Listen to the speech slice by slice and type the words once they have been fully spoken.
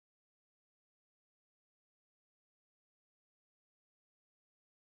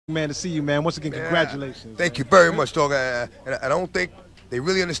Man, to see you, man. Once again, Man, congratulations. Thank you very much, dog. And I don't think they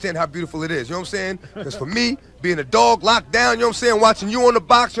really understand how beautiful it is. You know what I'm saying? Because for me, being a dog locked down, you know what I'm saying, watching you on the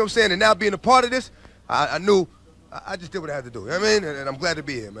box, you know what I'm saying, and now being a part of this, I knew I just did what I had to do. You know what I mean? And I'm glad to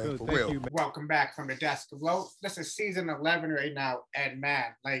be here, man. Good, for thank real. you, man. Welcome back from the desk of low. This is season 11 right now, and man,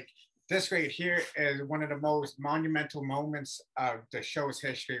 like this right here is one of the most monumental moments of the show's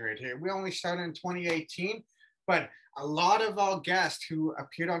history right here. We only started in 2018, but a lot of our guests who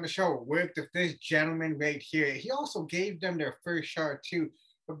appeared on the show worked with this gentleman right here. He also gave them their first shot too.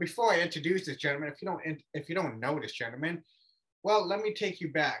 But before I introduce this gentleman, if you don't know this gentleman, well, let me take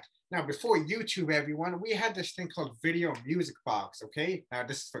you back. Now, before YouTube, everyone, we had this thing called Video Music Box, okay? Now,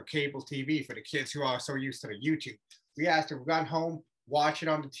 this is for cable TV, for the kids who are so used to the YouTube. We had to run home, watch it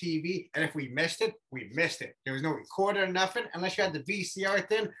on the TV, and if we missed it, we missed it. There was no recorder or nothing, unless you had the VCR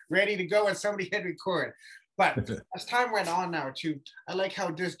thing ready to go and somebody hit record. But as time went on now, too, I like how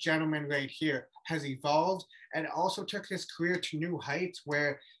this gentleman right here has evolved and also took his career to new heights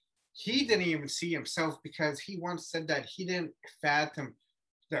where he didn't even see himself, because he once said that he didn't fathom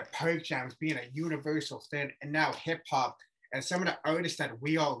the park jams being a universal thing, and now hip hop and some of the artists that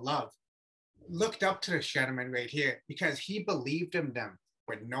we all love looked up to this gentleman right here because he believed in them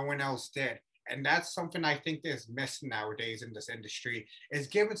when no one else did. And that's something I think is missing nowadays in this industry, is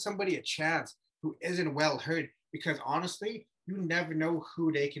giving somebody a chance who isn't well heard, because honestly, you never know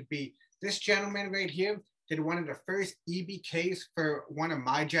who they could be. This gentleman right here did one of the first EBKs for one of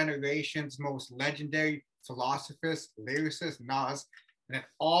my generation's most legendary philosophers, lyricists, Nas. And it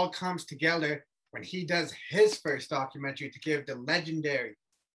all comes together when he does his first documentary to give the legendary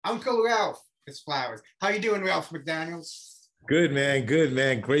Uncle Ralph his flowers. How you doing, Ralph McDaniels? Good, man. Good,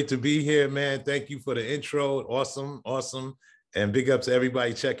 man. Great to be here, man. Thank you for the intro. Awesome, awesome. And big up to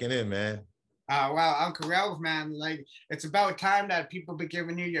everybody checking in, man. Wow, Uncle Ralph, man, like it's about time that people be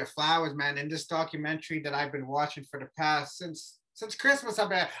giving you your flowers, man. In this documentary that I've been watching for the past since Christmas,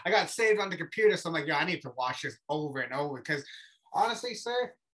 I got saved on the computer, so I'm like, yo, I need to watch this over and over, because honestly,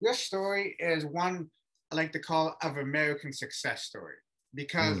 sir, your story is one I like to call of American success story,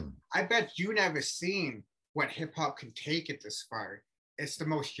 because I bet you never seen what hip hop can take it this far. It's the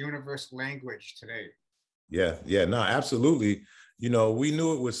most universal language today. Yeah, no, absolutely. You know, we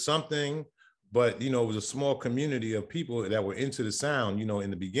knew it was something, but, you know, it was a small community of people that were into the sound, you know, in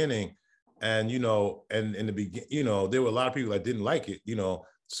the beginning. And, you know, and in the beginning, you know, there were a lot of people that didn't like it, you know.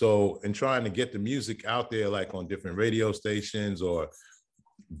 So in trying to get the music out there, like on different radio stations or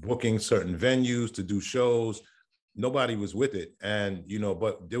booking certain venues to do shows, nobody was with it. And, you know,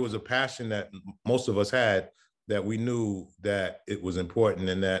 but there was a passion that most of us had, that we knew that it was important,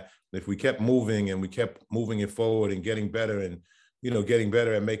 and that if we kept moving and we kept moving it forward and getting better, and, you know, getting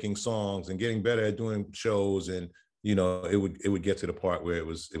better at making songs and getting better at doing shows, and, you know, it would get to the part where it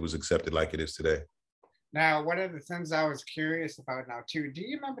was accepted like it is today. Now, one of the things I was curious about now too, do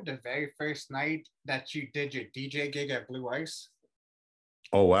you remember the very first night that you did your DJ gig at Blue Ice?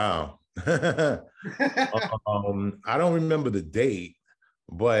 Oh, wow. I don't remember the date,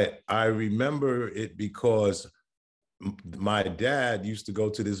 but I remember it because my dad used to go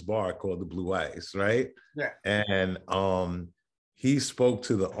to this bar called the Blue Ice, right? Yeah. And he spoke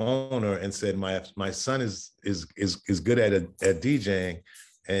to the owner and said, my son is good at DJing,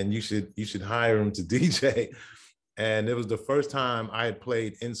 and you should hire him to DJ. And it was the first time I had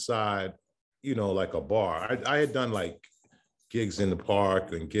played inside, you know, like a bar. I had done like gigs in the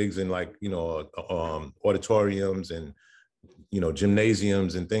park and gigs in, like, you know, auditoriums and, you know,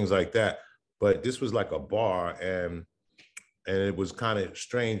 gymnasiums and things like that. But this was like a bar, and it was kind of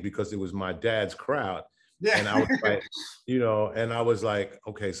strange because it was my dad's crowd. Yeah. And I was like, you know, and I was like,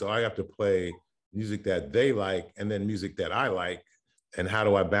 okay, so I have to play music that they like and then music that I like, and how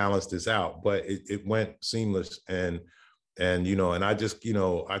do I balance this out? But it went seamless, and you know, and I just, you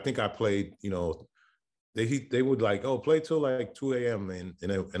know, I think I played, you know, they would like, oh, play till like 2 a.m.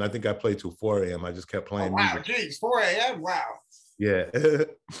 and I think I played till 4 a.m. I just kept playing. Oh, wow, geez, 4 a.m. Wow. Yeah.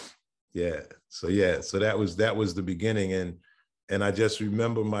 So that was the beginning, and I just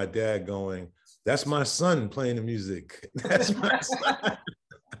remember my dad going, "That's my son playing the music. That's my son."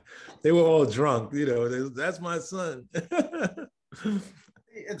 They were all drunk, you know. That's my son.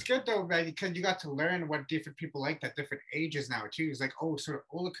 It's good though, man, because you got to learn what different people like at different ages now too. It's like, oh, so the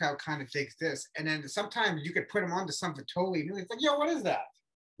older crowd kind of digs this, and then sometimes you could put them onto something totally new. It's like, yo, what is that?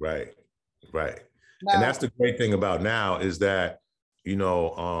 Right. Now, and that's the great thing about now, is that, you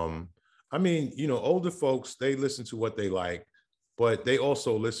know, I mean, you know, older folks, they listen to what they like, but they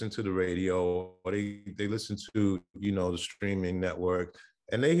also listen to the radio, or they listen to, you know, the streaming network.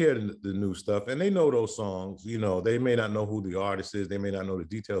 and they hear the new stuff and they know those songs. You know, they may not know who the artist is, they may not know the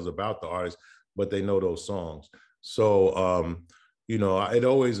details about the artist, but they know those songs. So, you know, it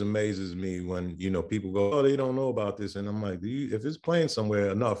always amazes me when, you know, people go, oh, they don't know about this. And I'm like, if it's playing somewhere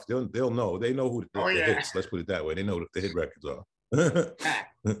enough, they'll know. They know who the hits, let's put it that way. They know what the hit records are.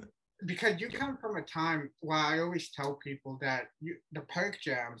 Because you come from a time where I always tell people that the park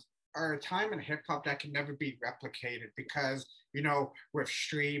jams are a time in hip hop that can never be replicated because, you know, with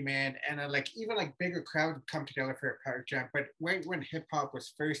streaming and like even like bigger crowds would come together for a park jam. But right when hip hop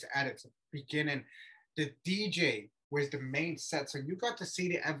was first at its beginning, the DJ was the main set. So you got to see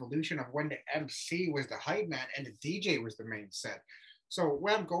the evolution of when the MC was the hype man and the DJ was the main set. So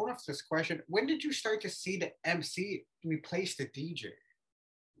when I'm going off this question, when did you start to see the MC replace the DJ?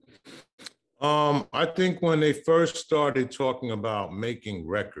 I think when they first started talking about making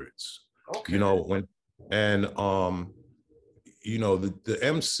records, you know, you know, the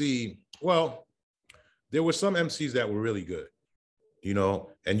MC, well, there were some MCs that were really good, you know,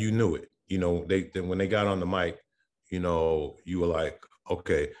 and you knew it, you know, when they got on the mic, you know, you were like,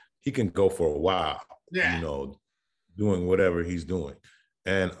 okay, he can go for a while, you know, doing whatever he's doing.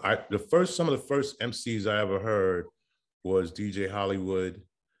 And some of the first MCs I ever heard was DJ Hollywood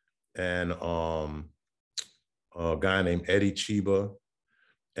and a guy named Eddie Chiba.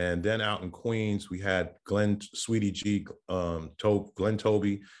 And then out in Queens, we had Sweetie G, Glenn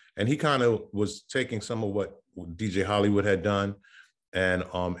Toby, and he kind of was taking some of what DJ Hollywood had done. And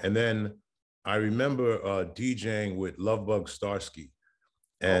then I remember DJing with Lovebug Starsky.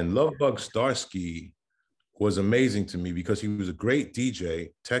 And Lovebug Starsky was amazing to me because he was a great DJ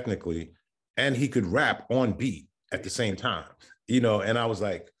technically, and he could rap on beat at the same time, you know, and I was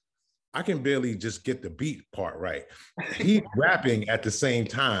like, I can barely just get the beat part right. He's rapping at the same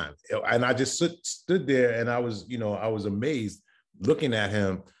time. And I just stood there and I was, you know, I was amazed looking at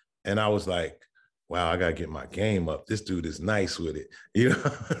him and I was like, wow, I gotta get my game up. This dude is nice with it, you know?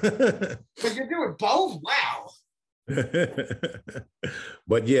 But you're doing both? Wow.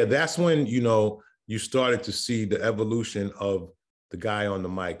 But yeah, that's when, you know, you started to see the evolution of the guy on the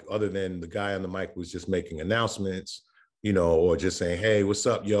mic, other than the guy on the mic was just making announcements, you know, or just saying, hey, what's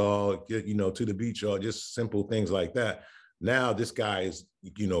up, y'all? Get, you know, to the beach, y'all, just simple things like that. Now this guy is,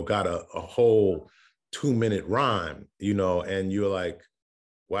 you know, got a whole 2-minute rhyme, you know, and you're like,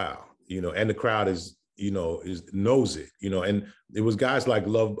 wow, you know, and the crowd is, you know, knows it, you know, and it was guys like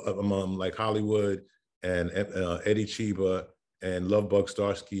like Hollywood and Eddie Chiba and Lovebug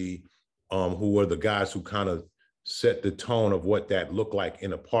Starsky, who were the guys who kind of set the tone of what that looked like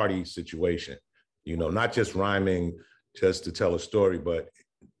in a party situation, you know, not just rhyming just to tell a story, but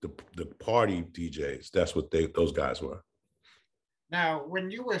the party DJs, that's what those guys were. Now, when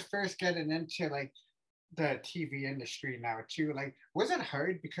you were first getting into like the TV industry now too, like, was it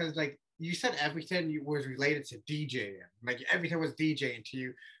hard? Because like you said, everything was related to DJing, like everything was DJing to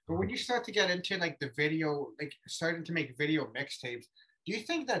you. But when you start to get into like the video, like starting to make video mixtapes, do you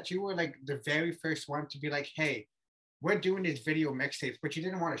think that you were like the very first one to be like, hey, we're doing these video mixtapes, but you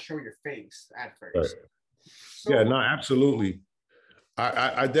didn't want to show your face at first? Right. So, yeah, no, absolutely.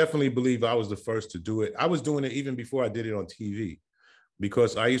 I definitely believe I was the first to do it. I was doing it even before I did it on TV,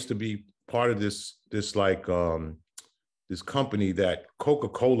 because I used to be part of this company that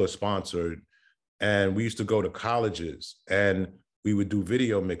Coca-Cola sponsored, and we used to go to colleges and we would do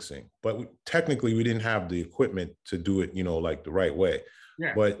video mixing, but technically we didn't have the equipment to do it, you know, like the right way.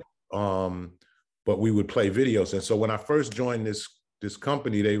 Yeah. But we would play videos. And so when I first joined this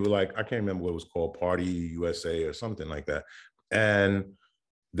company, they were like, I can't remember what it was called, Party USA or something like that. And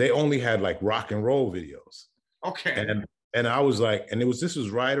they only had like rock and roll videos. Okay. And I was like, and this was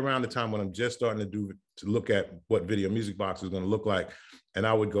right around the time when I'm just starting to look at what Video Music Box is going to look like. And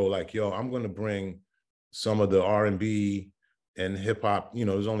I would go like, yo, I'm going to bring some of the R&B and hip hop, you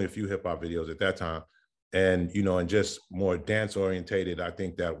know, there's only a few hip hop videos at that time. And, you know, and just more dance orientated, I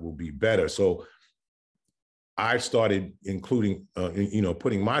think that will be better. So I started including, you know,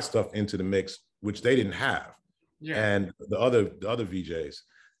 putting my stuff into the mix, which they didn't have. Yeah. And the other VJs,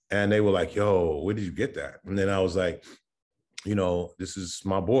 and they were like, yo, where did you get that? And then I was like, you know, this is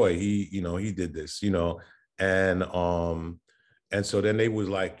my boy. He, you know, he did this, you know, and so then they was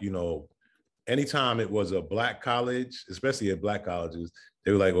like, you know, anytime it was a Black college, especially at Black colleges,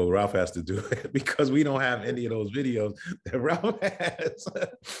 they were like, well, Ralph has to do it because we don't have any of those videos that Ralph has.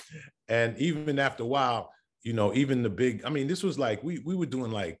 And even after a while, you know, even the big, I mean, this was like, we were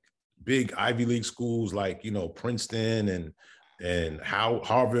doing like big Ivy League schools, like, you know, Princeton and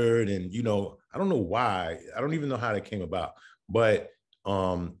Harvard, and, you know, I don't know why, I don't even know how that came about, but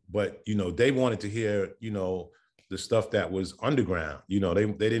you know, they wanted to hear, you know, the stuff that was underground. You know, they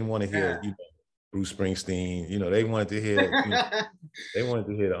didn't want to hear, you know, Bruce Springsteen. You know, they wanted to hear, you know, they wanted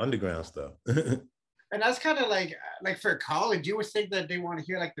to hear the underground stuff. And that's kind of like for college, you would think that they want to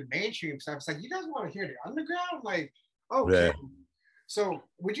hear like the mainstream stuff. It's like, you guys want to hear the underground? Like, okay. Yeah. So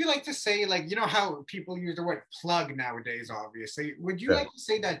would you like to say, like, you know how people use the word plug nowadays, obviously. Would you like to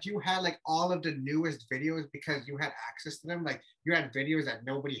say that you had like all of the newest videos because you had access to them? Like you had videos that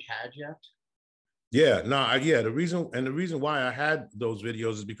nobody had yet? Yeah, no, yeah. The reason why I had those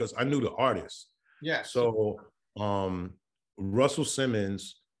videos is because I knew the artists. Yeah. So Russell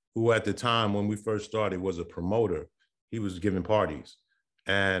Simmons, who at the time when we first started was a promoter, he was giving parties.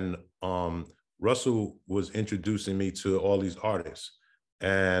 And Russell was introducing me to all these artists.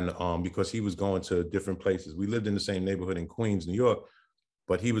 And because he was going to different places. We lived in the same neighborhood in Queens, New York,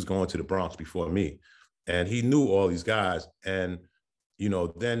 but he was going to the Bronx before me. And he knew all these guys. And, you know,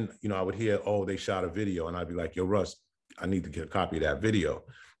 then, you know, I would hear, oh, they shot a video. And I'd be like, yo, Russ, I need to get a copy of that video.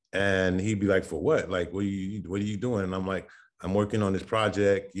 And he'd be like, for what? Like, what are you doing? And I'm like, I'm working on this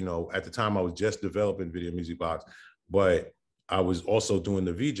project. You know, at the time I was just developing Video Music Box, but I was also doing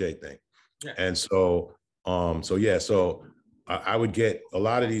the VJ thing. Yeah. And so, so I would get a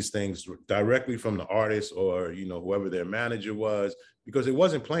lot of these things directly from the artist or, you know, whoever their manager was, because it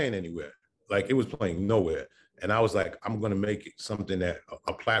wasn't playing anywhere. Like it was playing nowhere. And I was like, I'm going to make it something that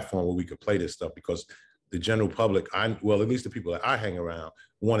a platform where we could play this stuff, because the general public, well, at least the people that I hang around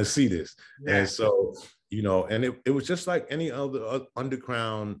want to see this. Yeah. And so, you know, and it was just like any other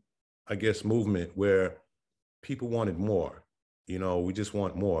underground, I guess, movement where people wanted more. You know, we just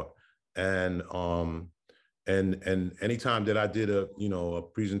want more. And anytime that I did a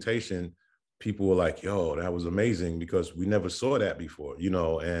presentation, people were like, yo, that was amazing, because we never saw that before, you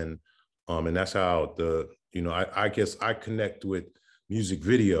know, and that's how I guess I connect with music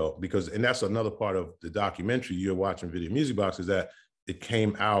video, because, and that's another part of the documentary you're watching, Video Music Box, is that it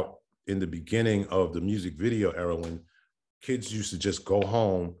came out in the beginning of the music video era when kids used to just go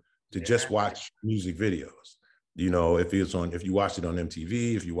home to just watch music videos. You know, if you watched it on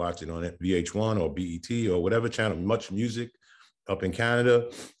MTV, if you watched it on VH1 or BET or whatever channel, Much Music up in Canada,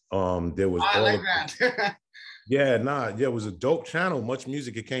 there was that. It was a dope channel, Much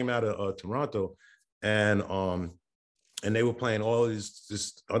Music. It came out of Toronto, and they were playing all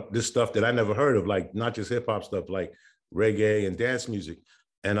this stuff that I never heard of, like not just hip hop stuff, like reggae and dance music.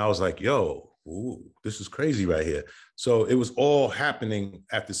 And I was like, yo, ooh, this is crazy right here. So it was all happening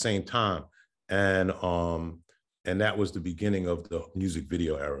at the same time. And that was the beginning of the music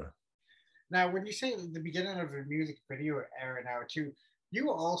video era. Now, when you say the beginning of the music video era now too,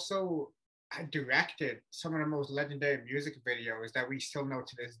 you also directed some of the most legendary music videos that we still know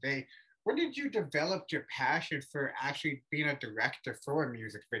to this day. When did you develop your passion for actually being a director for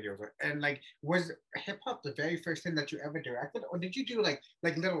music videos? And like, was hip hop the very first thing that you ever directed, or did you do like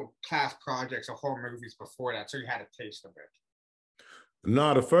little class projects or whole movies before that, so you had a taste of it?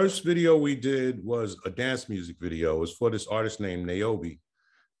 No, the first video we did was a dance music video. It was for this artist named Niobe.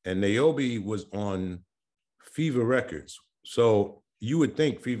 And Niobe was on Fever Records. So you would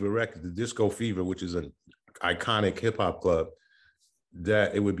think Fever Records, the Disco Fever, which is an iconic hip hop club,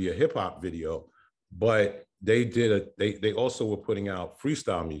 that it would be a hip hop video, but they also were putting out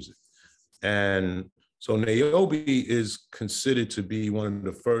freestyle music. And so Niobe is considered to be one of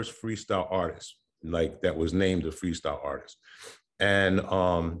the first freestyle artists, like that was named a freestyle artist. And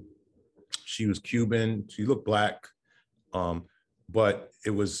she was Cuban, she looked black, but it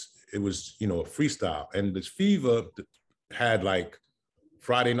was, you know, a freestyle. And this Fever had like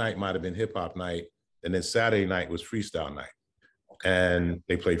Friday night might've been hip hop night, and then Saturday night was freestyle night. And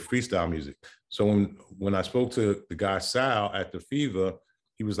they played freestyle music. So when I spoke to the guy Sal at the Fever,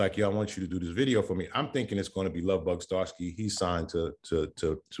 he was like, "Yeah, I want you to do this video for me." I'm thinking it's going to be Lovebug Starsky. He's signed to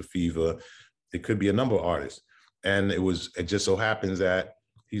Fever. It could be a number of artists. And it just so happens that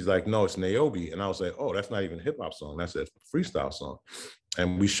he's like, "No, it's Niobe." And I was like, "Oh, that's not even a hip hop song. That's a freestyle song."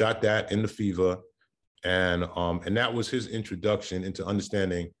 And we shot that in the Fever. And that was his introduction into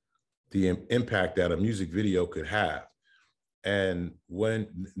understanding the impact that a music video could have. And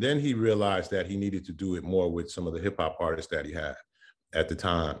then he realized that he needed to do it more with some of the hip hop artists that he had at the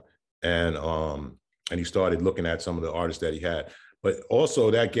time. And he started looking at some of the artists that he had. But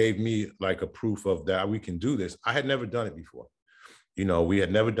also that gave me like a proof of that we can do this. I had never done it before. You know, we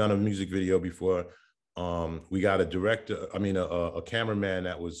had never done a music video before. We got a director, a cameraman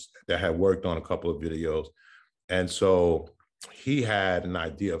that had worked on a couple of videos. And so he had an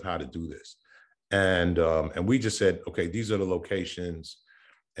idea of how to do this. And we just said, okay, these are the locations.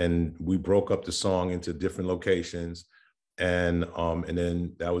 And we broke up the song into different locations. and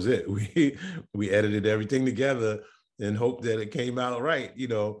then that was it. We edited everything together and hoped that it came out right, you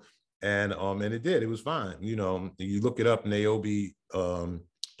know, and it did. It was fine, you know. You look it up, Niobe,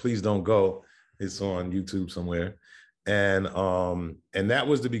 Please Don't Go. It's on YouTube somewhere, and that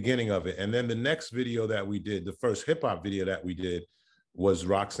was the beginning of it. And then the next video that we did, the first hip hop video that we did, was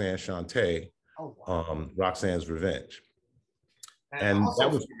Roxanne Shante, Oh, wow. Roxanne's Revenge, And that also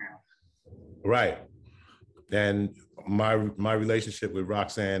was female. right. And my relationship with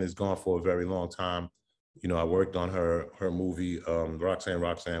Roxanne is gone for a very long time. You know, I worked on her movie,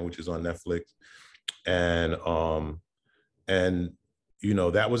 Roxanne, which is on Netflix, and you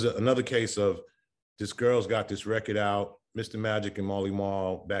know, that was another case of this girl's got this record out, Mr. Magic and Molly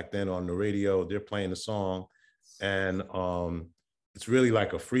Mall back then on the radio. They're playing the song, and it's really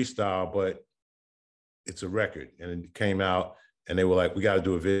like a freestyle, but it's a record, and it came out, and they were like, "We got to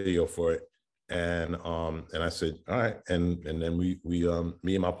do a video for it." And I said, all right. And then we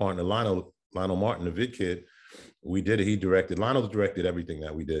me and my partner, Lionel Martin, the Vid Kid, we did it. Lionel directed everything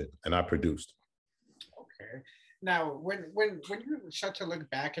that we did, and I produced. Okay. Now, when you start to look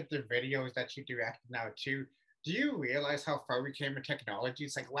back at the videos that you direct now too, do you realize how far we came in technology?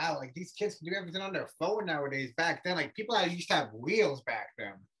 It's like, wow, like these kids can do everything on their phone nowadays. Back then, like people used to have wheels back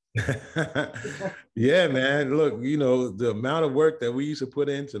then. Yeah, man. Look, you know, the amount of work that we used to put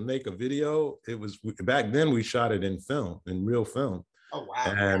in to make a video, it was back then we shot it in real film. Oh wow.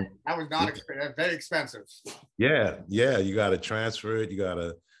 And that was not very expensive. Yeah, you got to transfer it, you got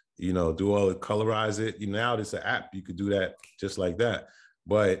to, you know, do all the colorize it. You know, now it's an app, you could do that just like that.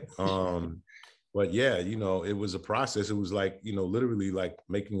 But yeah, you know, it was a process. It was like, you know, literally like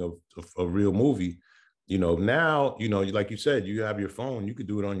making a real movie. You know, now, you know, like you said, you have your phone, you could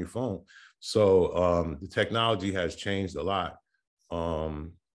do it on your phone. So the technology has changed a lot.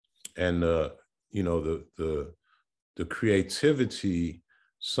 And you know, the creativity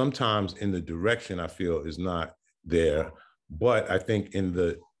sometimes in the direction I feel is not there, but I think in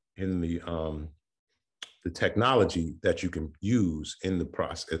the technology that you can use in the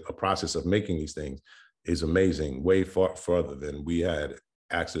process of making these things is amazing, way further than we had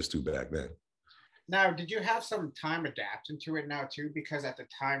access to back then. Now, did you have some time adapting to it now too? Because at the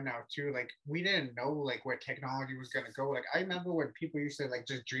time now too, like we didn't know like where technology was gonna go. Like I remember when people used to like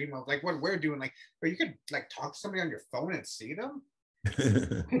just dream of like what we're doing, like where you could like talk to somebody on your phone and see them.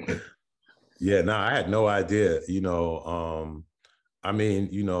 Yeah, no, I had no idea. You know, I mean,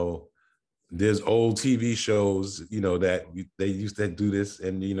 you know, there's old TV shows, you know, that they used to do this,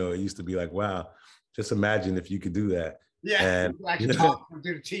 and you know, it used to be like, wow, just imagine if you could do that. Yeah, and actually talk through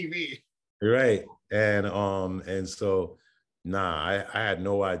the TV. Right. And so, nah, I had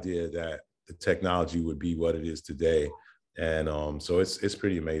no idea that the technology would be what it is today. And so it's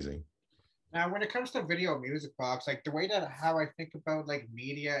pretty amazing. Now, when it comes to video music box, like the way that how I think about like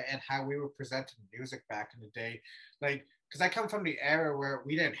media and how we were presenting music back in the day, like because I come from the era where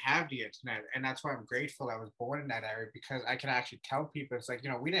we didn't have the internet, and that's why I'm grateful I was born in that era, because I can actually tell people it's like, you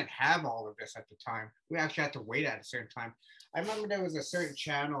know, we didn't have all of this at the time. We actually had to wait at a certain time. I remember there was a certain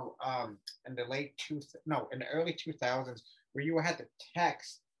channel in the in the early 2000s where you had to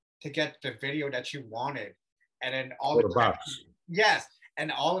text to get the video that you wanted, and then all the text, yes,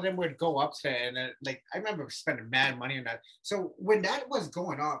 and all of them would go up to it, and then, like I remember spending mad money on that. So when that was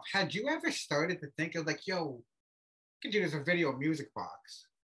going off, had you ever started to think of like, yo, could you use a video music box?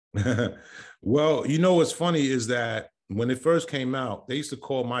 Well, you know what's funny is that when it first came out, they used to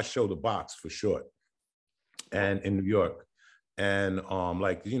call my show The Box for short, and in New York. And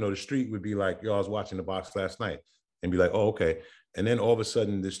like, you know, the street would be like, yo, I was watching The Box last night, and be like, oh, okay. And then all of a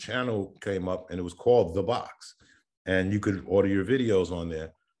sudden this channel came up and it was called The Box, and you could order your videos on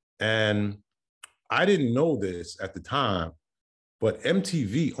there. And I didn't know this at the time, but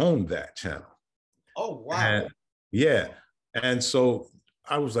MTV owned that channel. Oh, wow. And, yeah. And so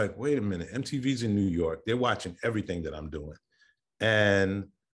I was like, wait a minute, MTV's in New York. They're watching everything that I'm doing. And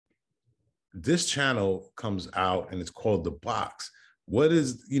this channel comes out and it's called The Box. What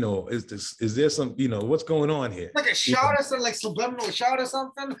is, you know, is there some, you know, what's going on here? Like a shot or something, like subliminal shot or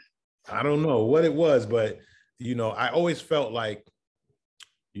something? I don't know what it was, but, you know, I always felt like,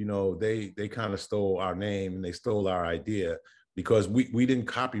 you know, they kind of stole our name and they stole our idea, because we didn't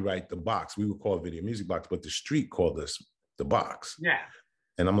copyright The Box. We would call it Video Music Box, but the street called us The Box. Yeah.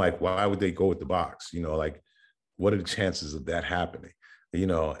 And I'm like, why would they go with The Box? You know, like, what are the chances of that happening? You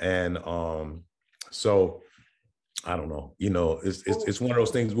know, and so I don't know, you know, it's one of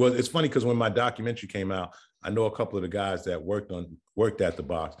those things. Well, it's funny because when my documentary came out, I know a couple of the guys that worked at The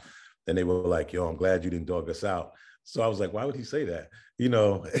Box, and they were like, yo, I'm glad you didn't dog us out. So I was like, why would he say that? You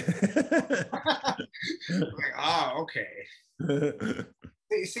know. Like, oh, okay.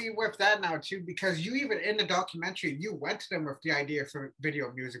 See, with that now too, because you even in the documentary, you went to them with the idea for video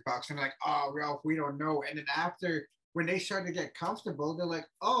music box and like, oh, Ralph, we don't know. And then after, when they started to get comfortable, they're like,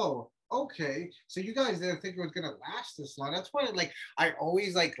 oh, okay. So you guys didn't think it was gonna last this long. That's why, like, I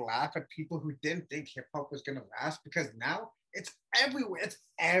always like laugh at people who didn't think hip hop was gonna last because now it's everywhere. It's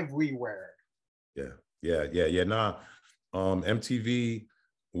everywhere. Yeah. Nah, MTV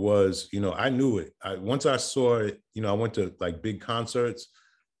was, I knew it. Once I saw it, I went to like big concerts.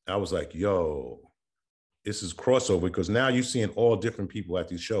 I was like, yo, this is crossover because now you're seeing all different people at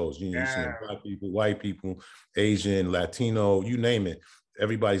these shows. You're seeing Black people, white people, Asian, Latino, you name it.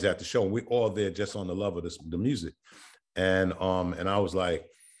 Everybody's at the show. And we're all there just on the love of the music. And I was like,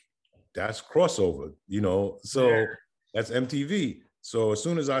 that's crossover, so that's MTV. So as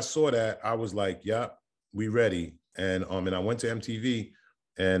soon as I saw that, I was like, yeah, we ready. And I went to MTV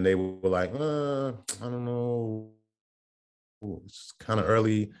and they were like, I don't know. It's kind of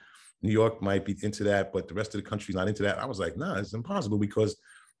early. New York might be into that, but the rest of the country's not into that. I was like, nah, it's impossible because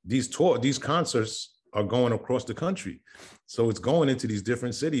these concerts are going across the country. So it's going into these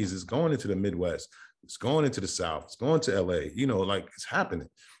different cities. It's going into the Midwest. It's going into the South. It's going to LA, like it's happening.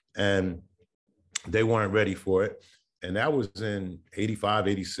 And they weren't ready for it. And that was in 85,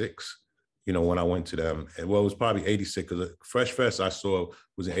 86, when I went to them. And well, it was probably 86 because Fresh Fest I saw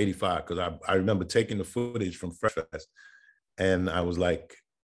was in 85 because I remember taking the footage from Fresh Fest. And I was like,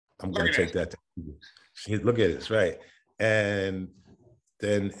 I'm going to take that. Look at this, right? And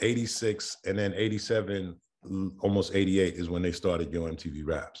then 86 and then 87, almost 88 is when they started Yo MTV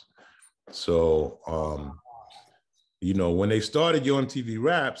Raps. So, when they started Yo MTV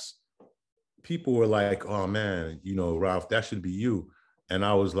Raps, people were like, oh man, Ralph, that should be you. And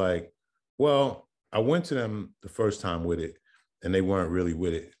I was like, well, I went to them the first time with it and they weren't really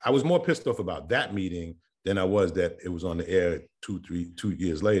with it. I was more pissed off about that meeting than I was that it was on the air 2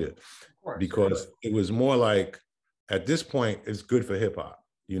 years later, because it was more like, at this point, it's good for hip hop,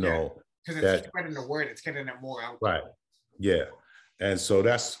 because it's spreading the word, it's getting it more out. Right. Yeah. And so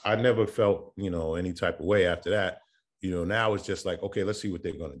I never felt, any type of way after that. Now it's just like, okay, let's see what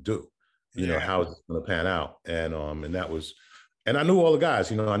they're going to do. How it's going to pan out. And that was, and I knew all the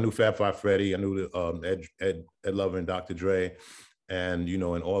guys, I knew Fab Five Freddy, I knew Ed Lover and Dr. Dre, and,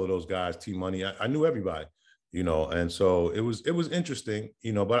 and all of those guys, T Money, I knew everybody, and so it was interesting,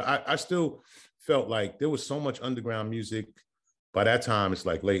 but I still felt like there was so much underground music. By that time, it's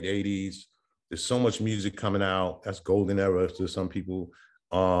like late 80s. There's so much music coming out. That's golden era to some people,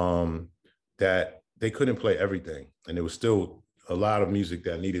 that they couldn't play everything. And there was still a lot of music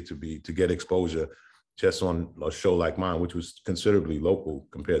that needed to get exposure just on a show like mine, which was considerably local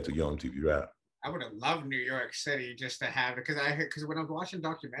compared to Yo MTV Rap. I would have loved New York City just to have it, because when I was watching the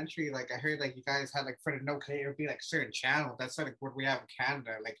documentary, like I heard like you guys had like for the no cable, it would be like certain channels. That's like what we have in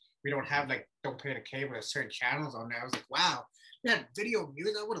Canada. Like we don't have don't pay the cable, there's certain channels on there. I was like, wow, we had video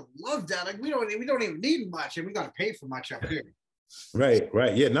music. I would have loved that. Like we don't even need much, and we got to pay for much up here. Right.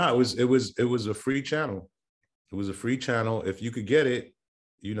 Yeah. No, it was a free channel. It was a free channel. If you could get it,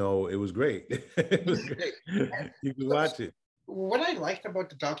 it was great. It was great. You could watch it. What I liked about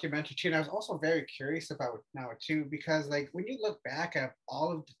the documentary too, and I was also very curious about now too, because like when you look back at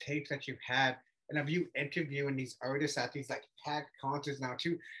all of the tapes that you've had and of you interviewing these artists at these like packed concerts now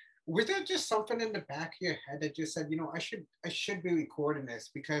too, was there just something in the back of your head that just said, I should be recording this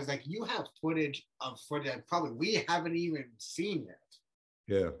because like you have footage that probably we haven't even seen yet.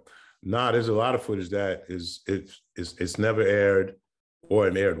 Yeah. Nah, there's a lot of footage that it's never aired, or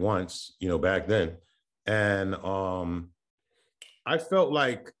it aired once, back then. And I felt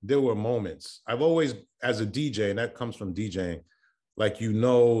like there were moments. I've always, as a DJ, and that comes from DJing, like,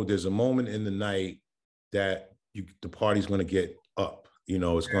 there's a moment in the night that the party's going to get up.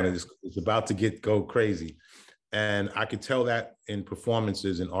 It's about to go crazy. And I could tell that in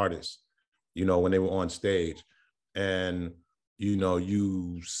performances and artists, when they were on stage. And,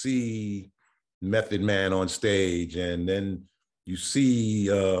 you see Method Man on stage, and then you see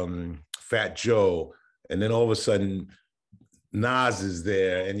Fat Joe, and then all of a sudden, Nas is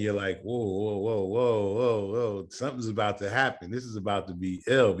there, and you're like, whoa, something's about to happen. This is about to be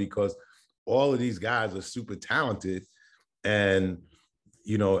ill, because all of these guys are super talented. And,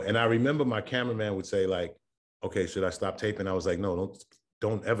 and I remember my cameraman would say like, okay, should I stop taping? I was like, no,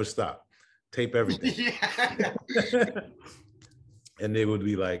 don't ever stop. Tape everything. Yeah. And they would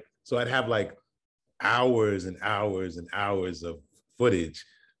be like, so I'd have like hours and hours and hours of footage,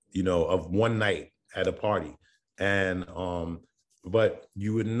 of one night at a party. And, but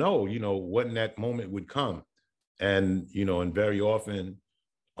you would know, when that moment would come. And, and very often,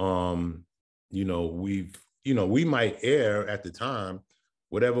 we might air at the time,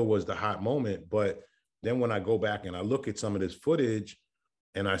 whatever was the hot moment. But then when I go back and I look at some of this footage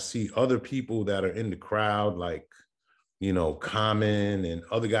and I see other people that are in the crowd, like, Common and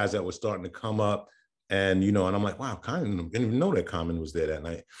other guys that were starting to come up. And, and I'm like, wow, Common, I didn't even know that Common was there that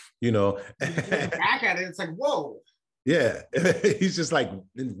night, Back at it, it's like, whoa. Yeah, he's just like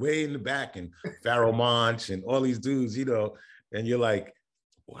way in the back, and Pharaoh Monch and all these dudes, and you're like,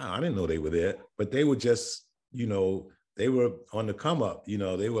 wow, I didn't know they were there. But they were just, they were on the come up,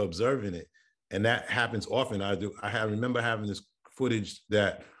 they were observing it. And that happens often. I remember having this footage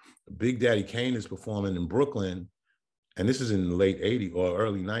that Big Daddy Kane is performing in Brooklyn, and this is in the late 80s or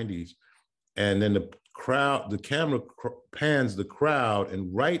early 90s. And then the camera pans the crowd,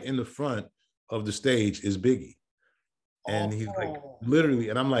 and right in the front of the stage is Biggie. And he's like, literally,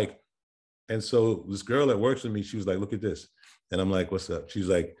 and I'm like, and so this girl that works with me, she was like, look at this. And I'm like, what's up? She's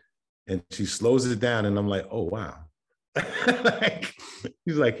like, and she slows it down, and I'm like, oh, wow. Like,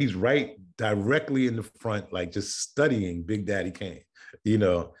 he's right directly in the front, like just studying Big Daddy Kane,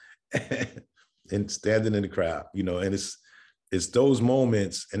 and standing in the crowd, and it's those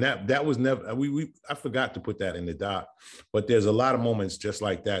moments. And that was never, I forgot to put that in the doc, but there's a lot of moments just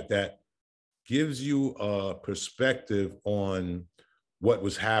like that gives you a perspective on what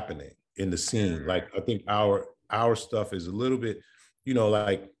was happening in the scene. Like, I think our stuff is a little bit,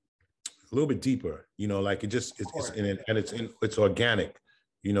 like a little bit deeper, like it's organic,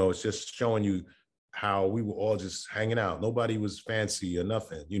 it's just showing you how we were all just hanging out. Nobody was fancy or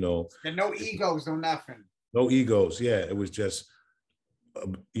nothing, And no egos, no nothing. No egos. Yeah. It was just,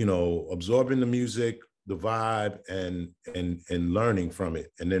 absorbing the music, the vibe, and learning from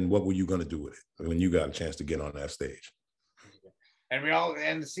it. And then what were you going to do with it when you got a chance to get on that stage?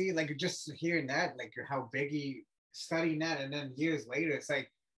 And see, like, just hearing that, like, how Biggie studying that, and then years later, it's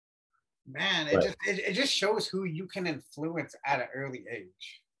like, man, it just shows who you can influence at an early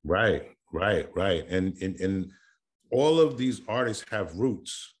age. Right. And all of these artists have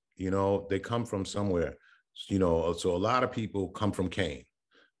roots, they come from somewhere, so a lot of people come from Kane,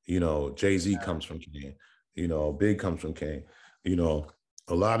 Jay-Z comes from Kane, Big comes from Kane, a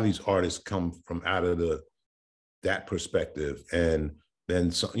lot of these artists come from out of that perspective. And then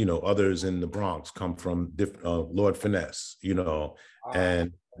some, others in the Bronx come from Lord Finesse,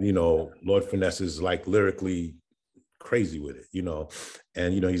 and Lord Finesse is like lyrically crazy with it,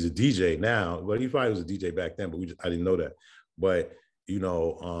 and he's a DJ now. Well, he probably was a DJ back then, but I didn't know that. But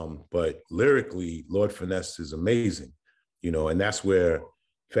but lyrically, Lord Finesse is amazing, and that's where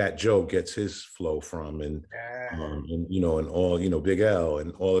Fat Joe gets his flow from, and all, Big L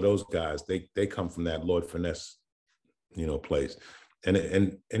and all of those guys, they come from that Lord Finesse, place, and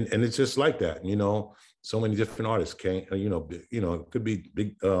it's just like that, so many different artists came, it could be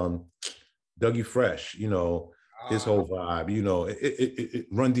Big Dougie Fresh, his whole vibe, it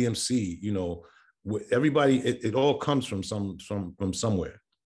Run DMC, everybody, it all comes from somewhere.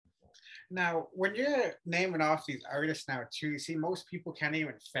 Now, when you're naming off these artists now too, you see most people can't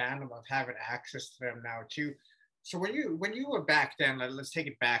even fathom of having access to them now too. So when you were back then, let's take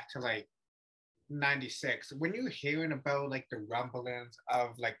it back to like 96, when you hearing about like the rumblings of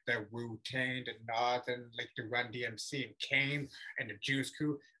like the Wu Tang, the Nas, and like the Run DMC and Kane and the Juice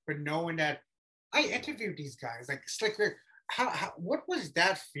Crew, but knowing that I interviewed these guys like Slicker, how what was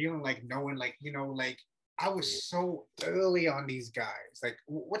that feeling like, knowing like, like I was so early on these guys? Like,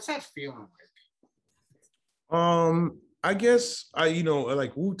 what's that feeling like? I guess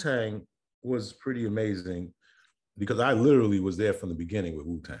like Wu Tang was pretty amazing because I literally was there from the beginning with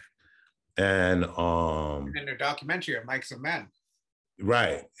Wu Tang, and their documentary of Mike's of Men,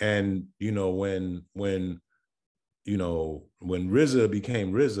 right? And when RZA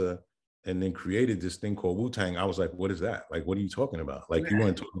became RZA and then created this thing called Wu Tang, I was like, what is that? Like, what are you talking about? Like, you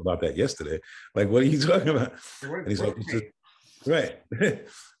weren't talking about that yesterday. Like, what are you talking about? And he's like, right.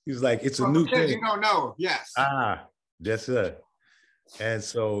 He's like, it's a new thing. You don't know. Yes. That's it. And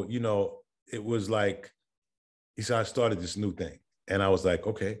so, it was like, he said, I started this new thing. And I was like,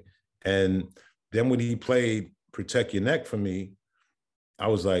 okay. And then when he played Protect Your Neck for me, I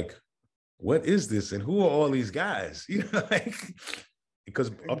was like, what is this? And who are all these guys? Like,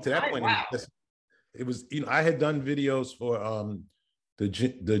 because up to that point, it was, I had done videos for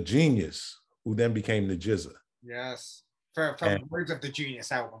the Genius, who then became the Jizza. Yes. From Words of the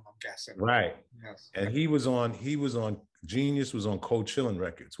Genius album, I'm guessing. Right. Yes. And he was on Genius was on Cold Chillin'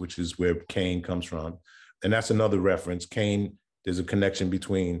 Records, which is where Kane comes from. And that's another reference. Kane, there's a connection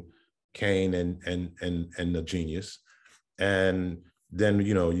between Kane and the Genius. And then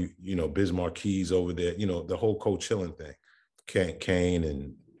you know Biz Marquis over there, you know, the whole Coachella thing, Kane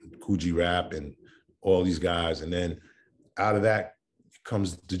and Coogee Rap and all these guys, and then out of that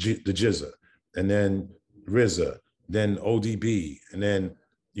comes the Jizza, and then RZA, then ODB, and then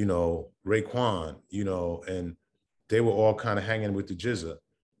you know Raekwon, you know, and they were all kind of hanging with the Jizza,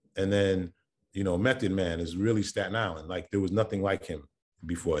 and then you know Method Man is really Staten Island, like there was nothing like him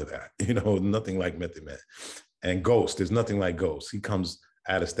before that, you know, nothing like Method Man. And Ghost, there's nothing like Ghost. He comes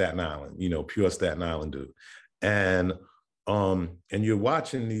out of Staten Island, you know, pure Staten Island dude. And you're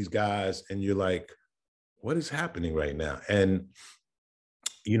watching these guys and you're like, what is happening right now? And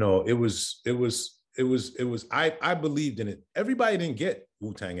you know, I believed in it. Everybody didn't get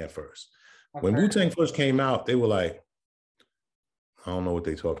Wu Tang at first. Okay. When Wu Tang first came out, they were like, I don't know what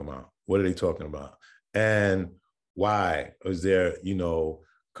they're talking about. What are they talking about? And why is there, you know,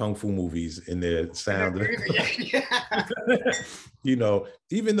 kung fu movies in their sound? You know,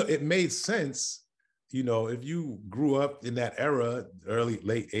 even though it made sense, you know, if you grew up in that era,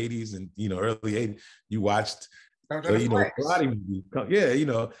 late 80s and, you know, early 80s, you watched, you know, karate movies. Yeah, you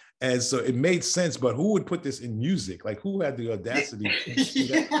know, and so it made sense, but who would put this in music? Like, who had the audacity to do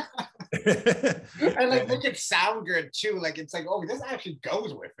that? And like make it sound good too. Like it's like, oh, this actually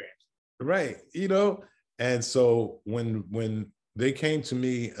goes with it. Right. You know, and so when they came to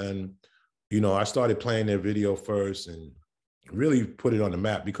me and, you know, I started playing their video first and really put it on the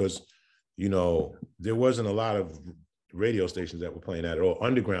map because, you know, there wasn't a lot of radio stations that were playing that at all.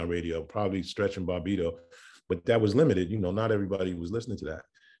 Underground radio, probably Stretch and Barbito, but that was limited. You know, not everybody was listening to that.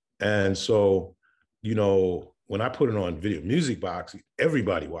 And so, you know, when I put it on Video Music Box,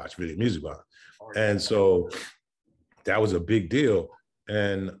 everybody watched Video Music Box. And so that was a big deal.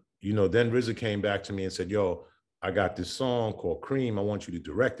 And, you know, then RZA came back to me and said, yo, I got this song called Cream. I want you to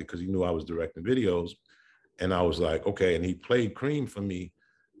direct it, because he knew I was directing videos. And I was like, okay. And he played Cream for me,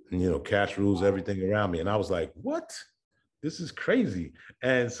 and, you know, Cash Rules Everything Around Me. And I was like, what? This is crazy.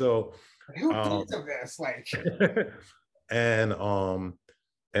 And so who thinks of this? Like,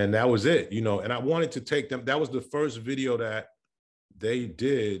 and that was it, you know. And I wanted to take them. That was the first video that they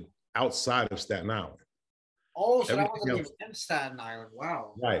did outside of Staten Island. Oh, so everything that wasn't even in Staten Island.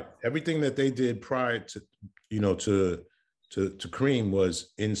 Wow. Right. Everything that they did prior to, you know, to Cream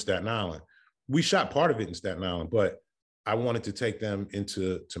was in Staten Island. We shot part of it in Staten Island, but I wanted to take them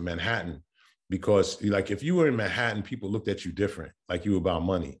to Manhattan, because like if you were in Manhattan, people looked at you different, like you were about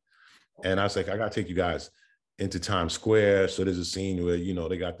money. And I was like, I got to take you guys into Times Square. So there's a scene where, you know,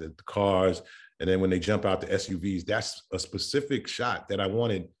 they got the cars, and then when they jump out the SUVs, that's a specific shot that I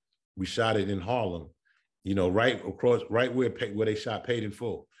wanted. We shot it in Harlem, you know, right across, right where they shot Paid in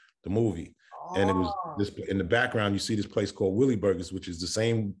Full, the movie. Oh. And it was this, in the background, you see this place called Willie Burgers, which is the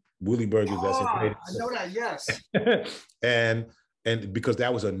same Willie Burgers that's in Paid in Full. I know that, yes. and because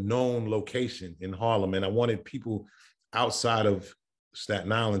that was a known location in Harlem, and I wanted people outside of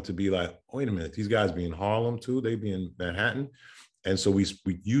Staten Island to be like, wait a minute, these guys be in Harlem too, they be in Manhattan. And so we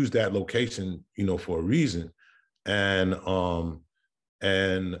used that location, you know, for a reason. And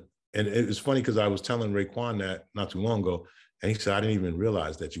it was funny because I was telling Raekwon that not too long ago, and he said, I didn't even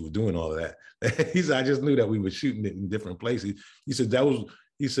realize that you were doing all of that. He said, I just knew that we were shooting it in different places. He said,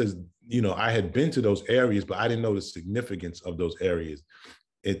 he says, you know, I had been to those areas, but I didn't know the significance of those areas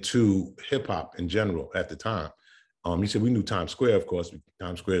to hip hop in general at the time. He said, we knew Times Square, of course.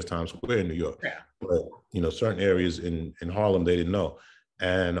 Times Square is Times Square in New York. Yeah. But, you know, certain areas in Harlem, they didn't know.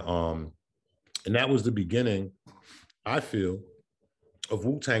 And that was the beginning, I feel, of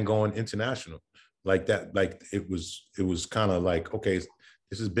Wu Tang going international. Like that, like it was kind of like, okay,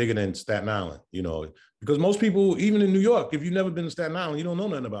 this is bigger than Staten Island, you know, because most people, even in New York, if you've never been to Staten Island, you don't know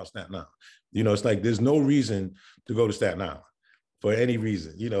nothing about Staten Island. You know, it's like there's no reason to go to Staten Island for any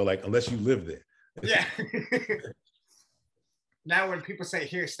reason, you know, like unless you live there. Yeah. Now when people say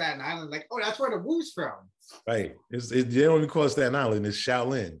here Staten Island, like, oh, that's where the Wu's from. Right. They don't even call it Staten Island, it's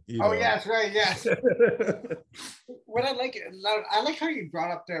Shaolin. You know? Oh, yes, right, yes. What I like how you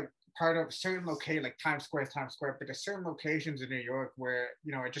brought up the part of certain location, like Times Square, but there's certain locations in New York where,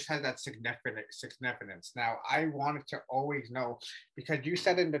 you know, it just has that significance. Now, I wanted to always know, because you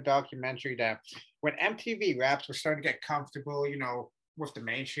said in the documentary that when MTV Raps were starting to get comfortable, you know, with the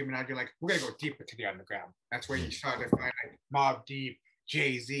mainstream, and now you're like, we're gonna go deeper to the underground. That's where you started to find like Mobb Deep,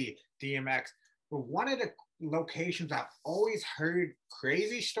 Jay-Z, DMX. But one of the locations I've always heard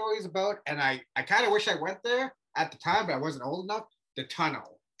crazy stories about, and I kind of wish I went there at the time, but I wasn't old enough, the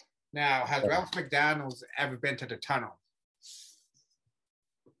Tunnel. Now, has Ralph McDaniels ever been to the Tunnel?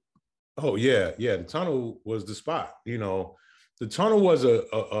 Oh yeah, the Tunnel was the spot. You know, the Tunnel was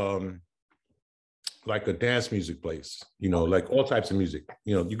like a dance music place, you know, like all types of music.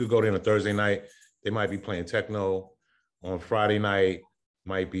 You know, you could go there on a Thursday night, they might be playing techno. On Friday night,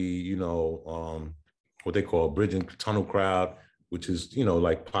 might be, you know, what they call bridge and tunnel crowd, which is, you know,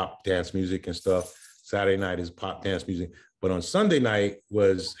 like pop dance music and stuff. Saturday night is pop dance music. But on Sunday night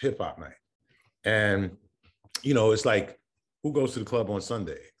was hip hop night. And, you know, it's like, who goes to the club on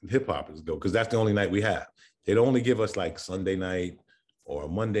Sunday? Hip hoppers go, because that's the only night we have. They'd only give us like Sunday night or a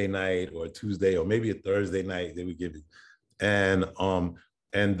Monday night or a Tuesday or maybe a Thursday night they would give you. And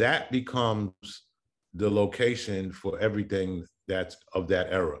that becomes the location for everything that's of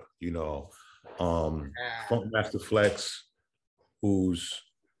that era, you know. Funkmaster Flex, who's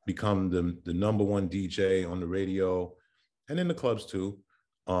become the number one DJ on the radio and in the clubs too,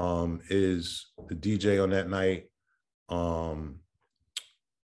 is the DJ on that night.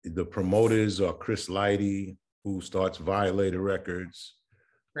 The promoters are Chris Lighty, who starts Violator Records.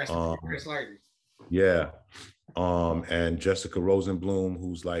 Chris Lighty. Yeah. And Jessica Rosenblum,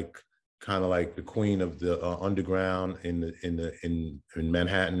 who's like kind of like the queen of the underground in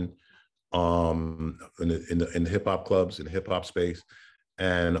Manhattan, in the hip hop clubs, in the hip hop space,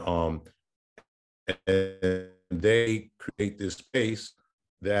 and they create this space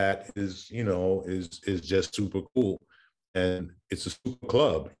that is, you know, is just super cool, and it's a super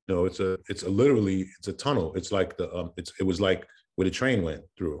club. You know, it's a literally it's a tunnel. It's like it was like where the train went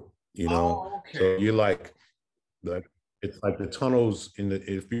through. You know, oh, okay. So you're like it's like the tunnels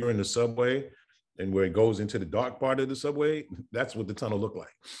if you're in the subway and where it goes into the dark part of the subway, that's what the tunnel looked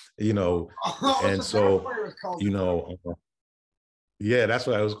like, you know. And so, you know, yeah, that's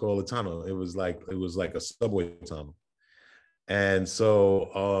why it was called a tunnel. It was like a subway tunnel. And so,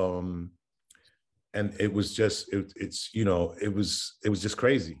 and it was just, it's, you know, it was just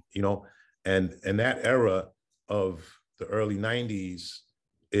crazy, you know, and that era of the early 90s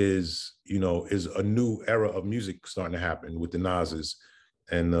is, you know, is a new era of music starting to happen with the Nas's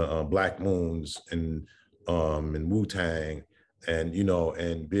and the Black Moons and Wu Tang and, you know,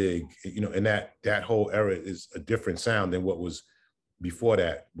 and Big, you know, and that whole era is a different sound than what was before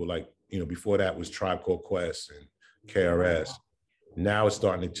that. Well, like, you know, before that was Tribe Called Quest and KRS. Now it's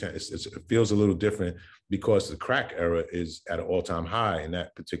starting to change. It feels a little different because the crack era is at an all-time high in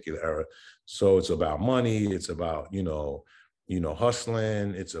that particular era. So it's about money. It's about, you know,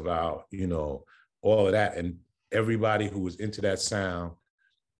 hustling. It's about, you know, all of that. And everybody who was into that sound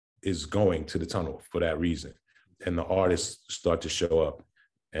is going to the tunnel for that reason. And the artists start to show up,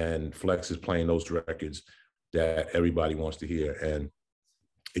 and Flex is playing those records that everybody wants to hear. And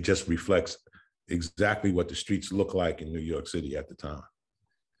it just reflects exactly what the streets look like in New York City at the time.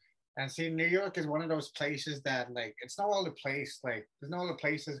 And see, New York is one of those places that, like, it's no other place, like, there's no other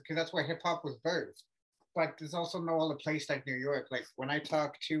places, because that's where hip hop was birthed. But there's also no other place like New York. Like, when I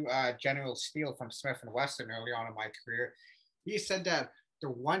talked to General Steele from Smith & Wesson early on in my career, he said that the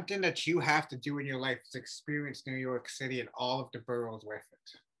one thing that you have to do in your life is experience New York City and all of the boroughs with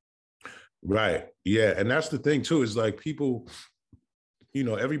it. Right. Yeah. And that's the thing too, is like people, you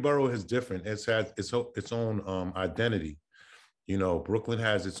know, every borough is different. It's had its own identity. You know, Brooklyn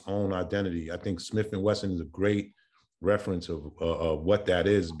has its own identity. I think Smith & Wesson is a great reference of what that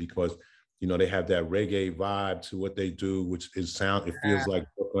is, because, you know, they have that reggae vibe to what they do, which is it feels like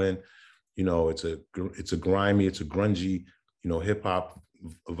Brooklyn. You know, it's a grimy, it's a grungy, you know, hip hop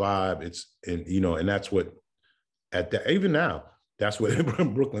vibe. And that's what even now, that's what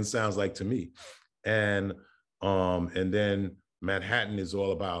Brooklyn sounds like to me. And then Manhattan is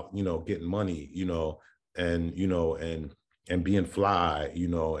all about, you know, getting money, you know, and being fly, you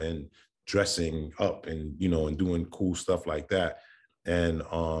know, and dressing up and, you know, and doing cool stuff like that. And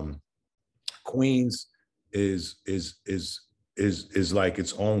Queens is like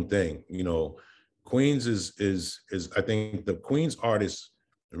its own thing, you know. Queens is I think the Queens artists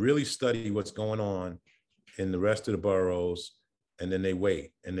really study what's going on in the rest of the boroughs, and then they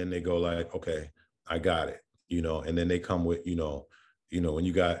wait, and then they go like, okay, I got it, you know. And then they come with, you know, when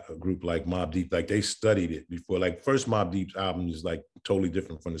you got a group like Mobb Deep, like they studied it before. Like first Mobb Deep's album is like totally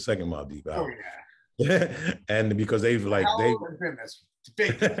different from the second Mobb Deep album. Oh yeah. And because they've like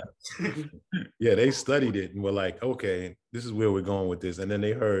yeah, they studied it and were like, okay, this is where we're going with this. And then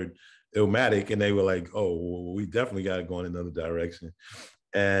they heard Illmatic and they were like, oh, well, we definitely got to go in another direction.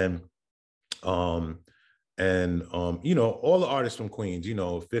 And you know, all the artists from Queens, you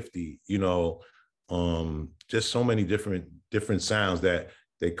know, 50, you know, just so many different sounds that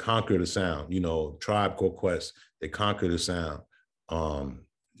they conquer the sound. You know, Tribe Called Quest, they conquer the sound.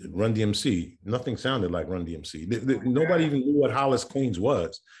 Run DMC, nothing sounded like Run DMC. Nobody even knew what Hollis Queens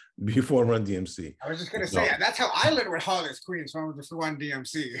was before Run DMC. I was just gonna say, that's how I learned what Hollis Queens from Run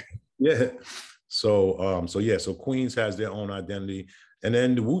DMC. Yeah. So yeah, so Queens has their own identity. And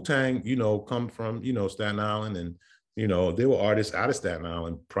then the Wu Tang, come from, Staten Island, and, they were artists out of Staten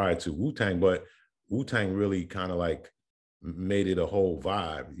Island prior to Wu Tang, but Wu Tang really kind of like made it a whole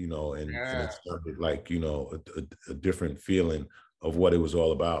vibe, and it started like, a different feeling of what it was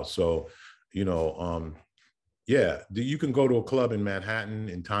all about. So, yeah, you can go to a club in Manhattan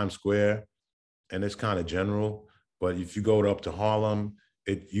in Times Square and it's kind of general, but if you go up to Harlem,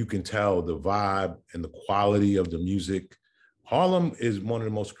 you can tell the vibe and the quality of the music. Harlem is one of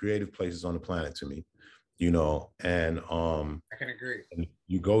the most creative places on the planet to me, and I can agree.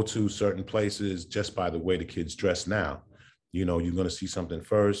 you go to certain places just by the way the kids dress now. You're going to see something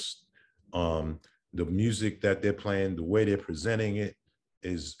first. The music that they're playing, the way they're presenting it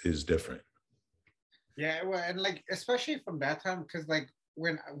is different. Yeah, well, and like especially from that time, because like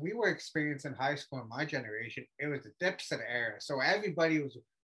when we were experiencing high school in my generation, it was the Dipset era. So everybody was,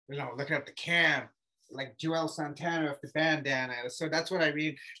 looking up the Cam, like Joel Santana with the bandana. So that's what I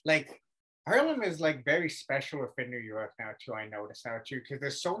mean. Like Harlem is like very special within New York now too. I notice now too, because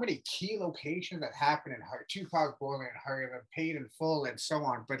there's so many key locations that happen in Tupac Bowling in Harlem, Paid in Full, and so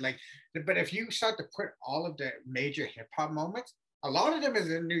on. But if you start to put all of the major hip hop moments, a lot of them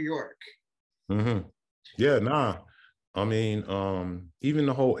is in New York. Mm-hmm. Yeah, nah. I mean, even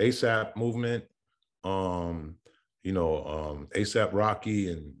the whole ASAP movement, ASAP Rocky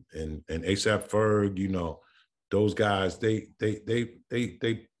and ASAP Ferg, those guys, they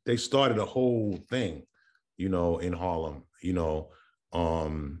started a whole thing, in Harlem,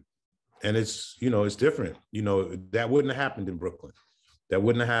 and it's different. That wouldn't have happened in Brooklyn. That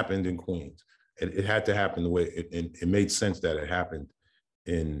wouldn't have happened in Queens. It had to happen the way it made sense that it happened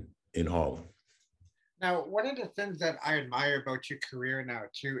in Harlem. Now, one of the things that I admire about your career now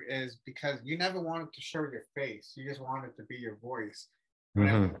too is because you never wanted to show your face. You just wanted to be your voice. When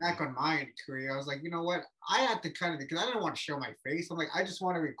I look back on my career, I was like, you know what? I had to kind of, because I didn't want to show my face. I'm like, I just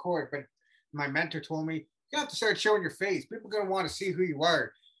want to record. But my mentor told me, you have to start showing your face. People are going to want to see who you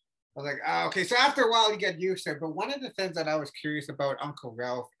are. I was like, oh, okay. So after a while, you get used to it. But one of the things that I was curious about Uncle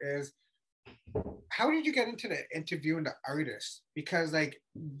Ralph is, how did you get into the interviewing the artists? Because like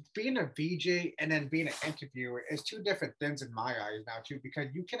being a VJ and then being an interviewer is two different things in my eyes now too, because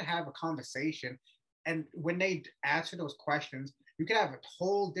you can have a conversation and when they answer those questions, you can have a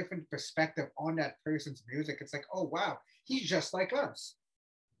whole different perspective on that person's music. It's like, oh wow, he's just like us.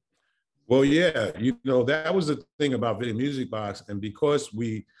 Well, yeah, that was the thing about Video Music Box. And because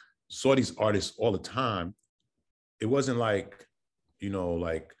we saw these artists all the time, it wasn't like,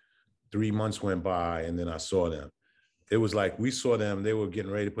 like 3 months went by and then I saw them. It was like we saw them, they were getting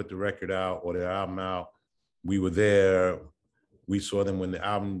ready to put the record out or their album out. We were there. We saw them when the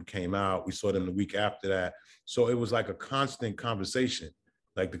album came out. We saw them the week after that. So it was like a constant conversation.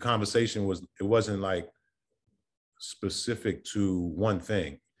 Like the conversation it wasn't like specific to one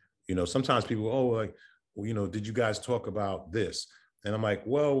thing. Sometimes people, like, well, did you guys talk about this? And I'm like,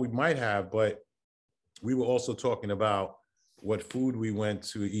 well, we might have, but we were also talking about what food we went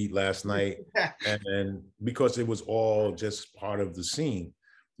to eat last night. And because it was all just part of the scene,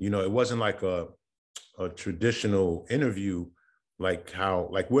 it wasn't like a traditional interview like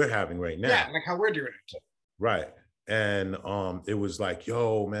we're having right now. Yeah, like how we're doing it. Right. And it was like,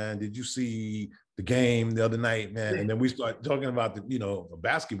 yo, man, did you see the game the other night, man? And then we start talking about a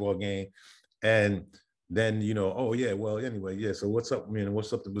basketball game. And then, oh yeah, well, anyway, yeah. So what's up, man?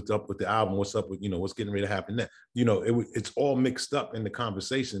 What's up with the album? What's up with, what's getting ready to happen next? It's all mixed up in the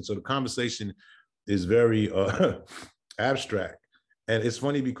conversation. So the conversation is very abstract. And it's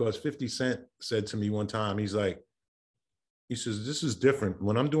funny because 50 Cent said to me one time, he says, this is different.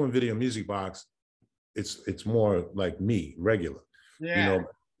 When I'm doing Video Music Box, it's more like me, regular. Yeah.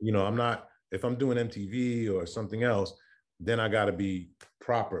 I'm not, if I'm doing MTV or something else, then I got to be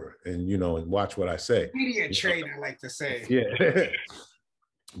proper and, and watch what I say. Media trained, I like to say. Yeah.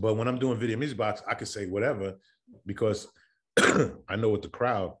 But when I'm doing Video Music Box, I can say whatever because I know what the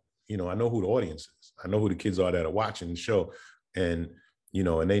crowd, I know who the audience is. I know who the kids are that are watching the show. And,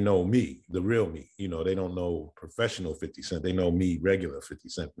 and they know me, the real me. They don't know professional 50 Cent. They know me, regular 50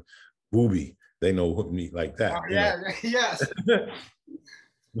 Cent. Booby, they know me like that. Oh, yeah, yes.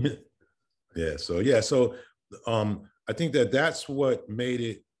 Yeah. So I think that's what made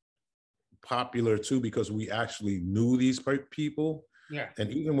it popular too, because we actually knew these people. Yeah. And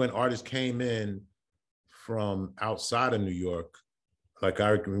even when artists came in from outside of New York, like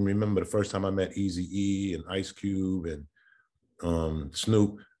I can remember the first time I met Eazy-E and Ice Cube and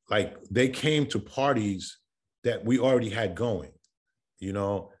Snoop, like they came to parties that we already had going,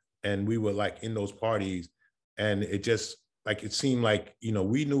 and we were like in those parties, and it just like it seemed like, you know,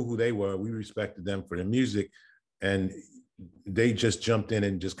 we knew who they were, we respected them for their music, and they just jumped in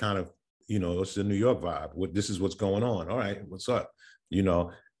and just kind of, you know, it's the New York vibe. This is what's going on. All right, what's up? You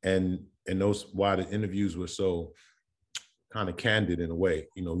know, and those why the interviews were so kind of candid in a way.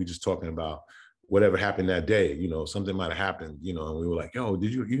 You know, we just talking about whatever happened that day. You know, something might have happened. You know, and we were like, "Yo,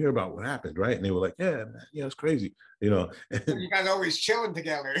 did you hear about what happened?" Right? And they were like, "Yeah, man, yeah, it's crazy." You know, You guys always chilling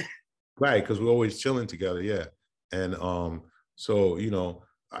together. right? Because we're always chilling together. Yeah, and so you know,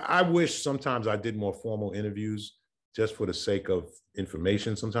 I wish sometimes I did more formal interviews just for the sake of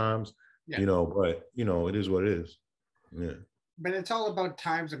information. Sometimes, Yeah. you know, but you know, it is what it is. Yeah. But it's all about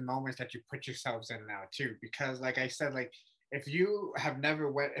times and moments that you put yourselves in now too, because like I said, like if you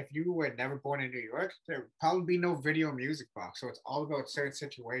were never born in New York, there would probably be no video music box. So it's all about certain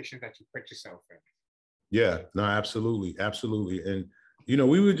situations that you put yourself in. Yeah, no, absolutely, absolutely. And you know,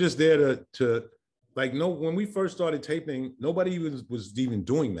 we were just there to like no, when we first started taping, nobody was even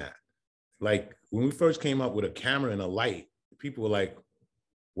doing that. Like when we first came up with a camera and a light, people were like,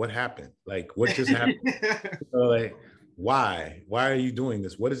 what happened? Like, what just happened? Like, why? Why are you doing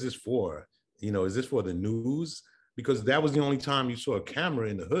this? What is this for? You know, is this for the news? Because that was the only time you saw a camera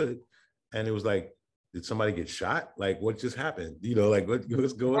in the hood, and it was like, did somebody get shot? Like, what just happened? You know, like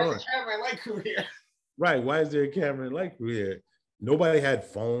what's going on? Camera light crew here. Right? Why is there a camera and light crew here? Nobody had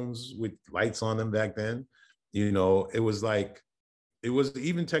phones with lights on them back then. You know, it was like it was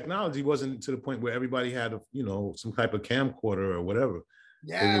even technology wasn't to the point where everybody had a, you know, some type of camcorder or whatever.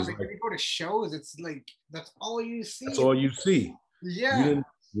 Yeah, It was like like, when you go to shows, it's like that's all you see. that's all you see. Yeah. You didn't,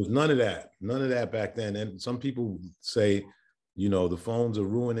 there was none of that back then. And some people say, you know, the phones are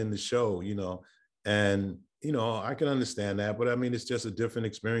ruining the show, you know, and, you know, I can understand that, but I mean, it's just a different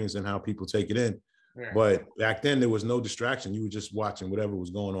experience and how people take it in. Yeah. But back then there was no distraction. You were just watching whatever was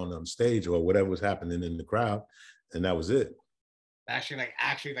going on stage or whatever was happening in the crowd. And that was it.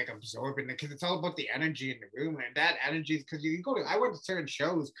 Actually like absorbing it, because it's all about the energy in the room, and that energy is because you go to I went to certain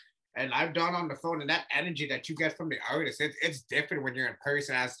shows and I've done on the phone, and that energy that you get from the artist, it's different when you're in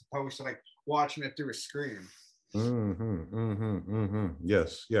person as opposed to like watching it through a screen.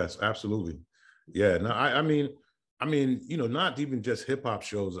 Yes, yes, absolutely. Yeah. No, I mean, you know, not even just hip hop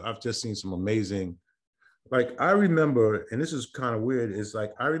shows. I've just seen some amazing. Like I remember, and this is kind of weird. Is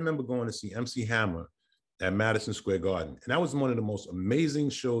like I remember going to see MC Hammer at Madison Square Garden, and that was one of the most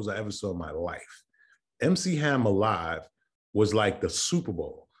amazing shows I ever saw in my life. MC Hammer live was like the Super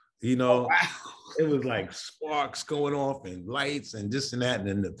Bowl. You know, Oh, wow. it was like sparks going off and lights and this and that,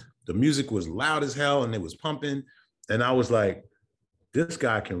 and then the music was loud as hell and it was pumping, and I was like, this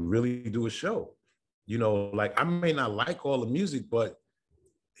guy can really do a show. You know, like I may not like all the music, but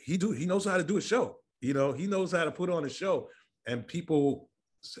he knows how to do a show. You know, he knows how to put on a show, and people,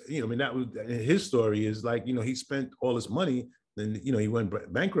 you know, I mean, that was his story is like, you know, he spent all his money, then, you know, he went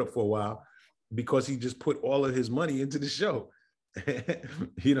bankrupt for a while because he just put all of his money into the show.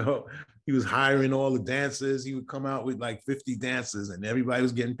 You know, he was hiring all the dancers. He would come out with like 50 dancers and everybody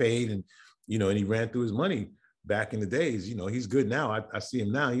was getting paid. And, you know, and he ran through his money back in the days. You know, he's good now. I see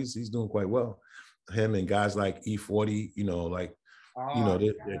him now. He's doing quite well. Him and guys like E40, you know, like, you know,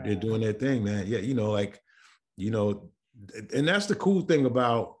 they're doing their thing, man. Yeah, you know, like, you know, and that's the cool thing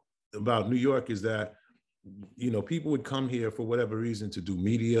about New York is that, you know, people would come here for whatever reason to do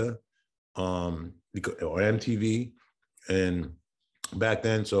media, or MTV, and back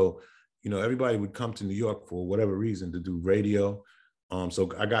then, so, you know, everybody would come to New York for whatever reason to do radio. So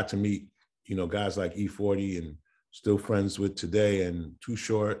I got to meet, you know, guys like E40 and still friends with today, and Too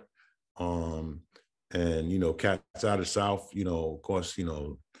Short, and, you know, cats out of South, you know, of course, you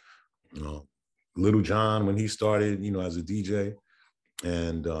know, Little John when he started, you know, as a DJ,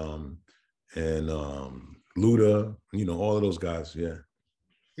 and Luda, you know, all of those guys, yeah.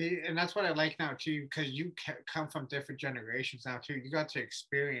 See, and that's what I like now too, because you come from different generations now too. You got to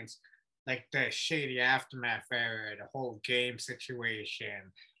experience like the shady aftermath era, the whole game situation,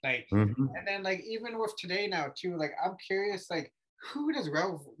 like, and then like even with today now too. Like I'm curious, like who does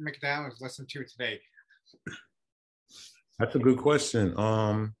Ralph McDaniels listen to today? That's a good question.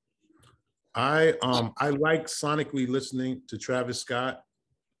 I like sonically listening to Travis Scott.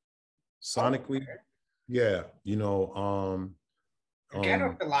 Sonically, yeah, you know. Again,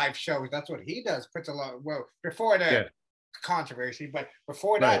 with the live shows, that's what he does. Puts a lot. Well, before the controversy, but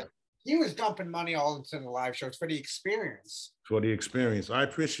before that, he was dumping money all into the live shows for the experience. For the experience, I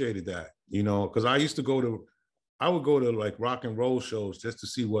appreciated that, you know, because I would go to like rock and roll shows just to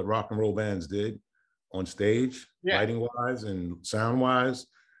see what rock and roll bands did on stage, lighting wise and sound wise,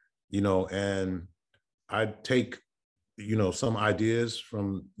 you know, and I'd take, you know, some ideas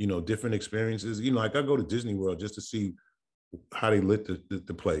from, you know, different experiences. You know, like I go to Disney World just to see how they lit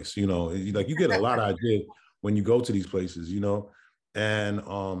the place. You know, like you get a lot of ideas when you go to these places. You know, and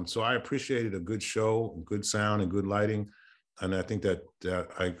so I appreciated a good show, good sound, and good lighting, and I think that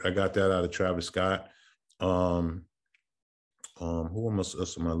I got that out of Travis Scott. Who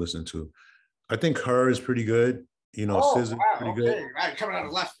else am I listening to? I think Her is pretty good. You know, Oh, SZA wow. pretty Okay. good. Right. Coming out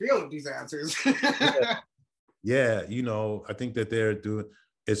of left field with these answers. Yeah. Yeah, you know, I think that they're doing.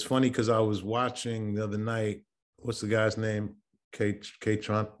 It's funny because I was watching the other night. What's the guy's name?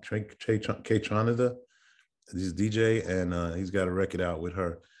 Tronida. He's a DJ, and he's got a record out with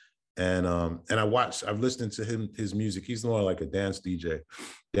her. And I've listened to his music. He's more like a dance DJ,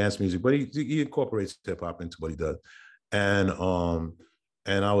 dance music, but he incorporates hip hop into what he does. And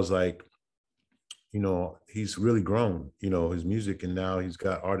I was like, you know, he's really grown, you know, his music, and now he's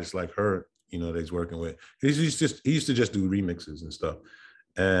got artists like Her, you know, that he's working with. He used to just do remixes and stuff.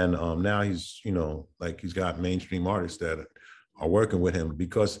 And now he's, you know, like he's got mainstream artists that are working with him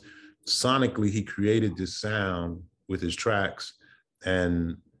because sonically he created this sound with his tracks,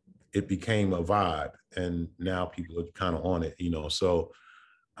 and it became a vibe. And now people are kind of on it, you know. So,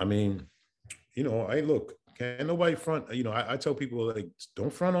 I mean, you know, hey, look, can't nobody front, you know, I tell people, like,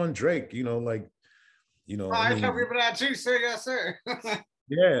 don't front on Drake, you know, like, you know, I tell people that too, sir. Yes, sir.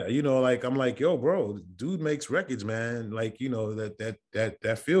 yeah, you know, like I'm like, yo, bro, dude makes records, man. Like, you know,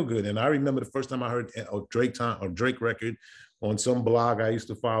 that feel good. And I remember the first time I heard a Drake record on some blog I used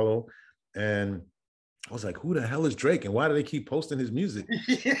to follow, and I was like, who the hell is Drake, and why do they keep posting his music?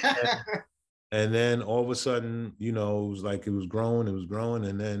 Yeah. And then all of a sudden, you know, it was like it was growing,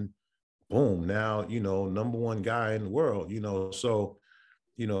 and then boom, now, you know, #1 guy in the world, you know. So,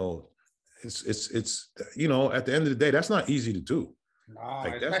 you know, it's you know, at the end of the day, that's not easy to do. No,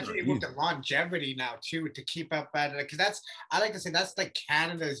 Like, especially with the longevity now too, to keep up at it. Because I like to say that's like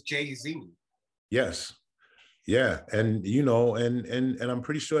Canada's Jay-Z. Yes. Yeah. And you know, and I'm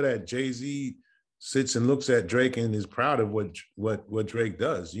pretty sure that Jay-Z sits and looks at Drake and is proud of what Drake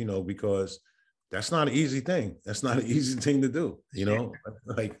does, you know, because that's not an easy thing. That's not an easy thing to do, you know.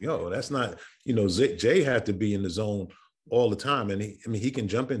 Like, yo, that's not, you know, Jay had to be in the zone all the time. And he can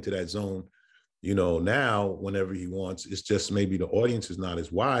jump into that zone, you know, now whenever he wants. It's just maybe the audience is not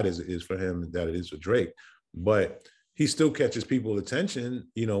as wide as it is for him that it is for Drake. But he still catches people's attention,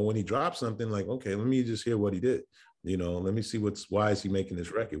 you know, when he drops something like, okay, let me just hear what he did. You know, let me see why is he making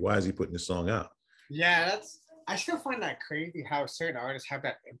this record? Why is he putting this song out? Yeah, I still find that crazy how certain artists have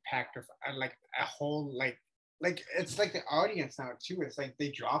that impact of like a whole like it's like the audience now too. It's like they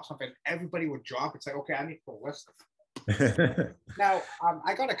drop something, everybody would drop. It's like, okay, I need to listen. Now,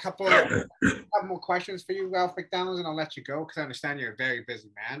 I got a couple more questions for you, Ralph McDaniels, and I'll let you go because I understand you're a very busy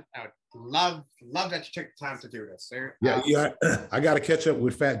man. I would love that you took the time to do this, sir. Yeah, I got to catch up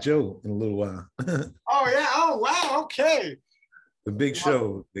with Fat Joe in a little while. Oh yeah, oh wow, okay. The big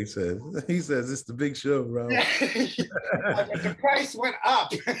show, they said. He says it's the big show, Ralph. The price went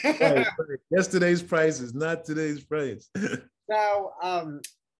up. Right. Yesterday's price is not today's price. Now,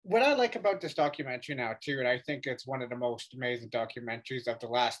 what I like about this documentary now too, and I think it's one of the most amazing documentaries of the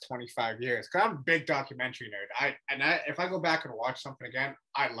last 25 years, because I'm a big documentary nerd. If I go back and watch something again,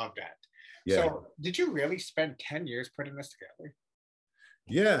 I love that. Yeah. So did you really spend 10 years putting this together?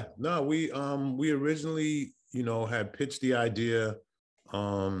 Yeah, no, we originally, you know, had pitched the idea.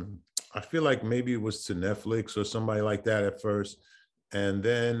 I feel like maybe it was to Netflix or somebody like that at first. And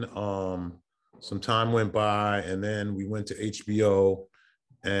then some time went by, and then we went to HBO,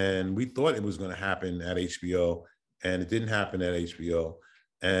 and we thought it was going to happen at HBO, and it didn't happen at HBO.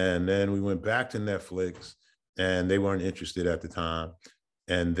 And then we went back to Netflix, and they weren't interested at the time.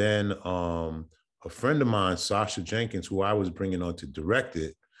 And then a friend of mine, Sasha Jenkins, who I was bringing on to direct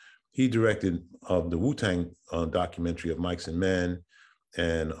it, he directed the Wu Tang documentary of Mics and Men,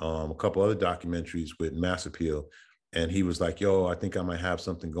 and a couple other documentaries with mass appeal. And he was like, yo, I think I might have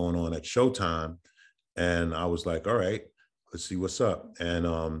something going on at Showtime. And I was like, all right, let's see what's up.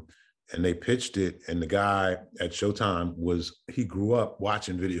 And they pitched it. And the guy at Showtime he grew up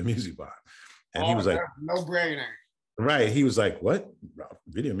watching Video Music Box. And he was like, no brainer. Right. He was like, what?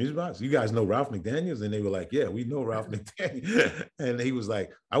 Video Music Box? You guys know Ralph McDaniels? And they were like, yeah, we know Ralph McDaniels. And he was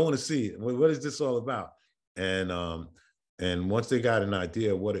like, I want to see it. What is this all about? And once they got an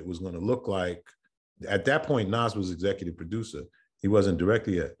idea of what it was going to look like, at that point, Nas was executive producer. He wasn't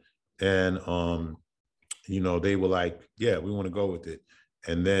director yet. And, you know, they were like, yeah, we want to go with it.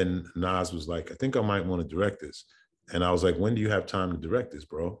 And then Nas was like, I think I might want to direct this. And I was like, when do you have time to direct this,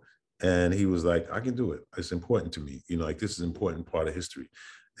 bro? And he was like, I can do it. It's important to me. You know, like, this is an important part of history.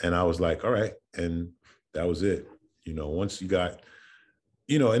 And I was like, all right. And that was it. You know, once you got,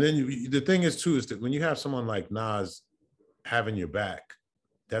 you know, and then the thing is too, is that when you have someone like Nas having your back,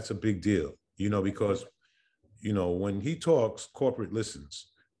 that's a big deal, because, when he talks, corporate listens.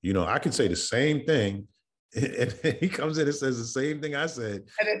 I can say the same thing, and he comes in and says the same thing I said.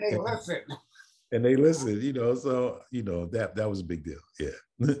 And then they listen. And they listen, so, that was a big deal.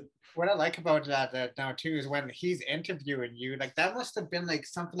 Yeah. What I like about that now too is when he's interviewing you, like that must have been like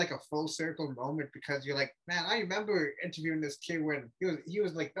something like a full circle moment, because you're like, man, I remember interviewing this kid when he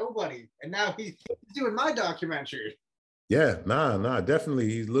was like nobody, and now he's doing my documentary. Yeah, nah, definitely.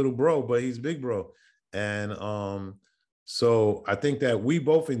 He's little bro, but he's big bro. And so I think that we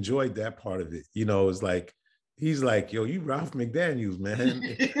both enjoyed that part of it. It's like, he's like, yo, you Ralph McDaniels, man.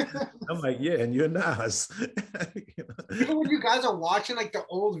 I'm like, yeah, and you're Nas. Even when you guys are watching like the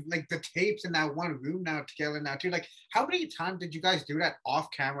old, like the tapes in that one room now together now too, like how many times did you guys do that off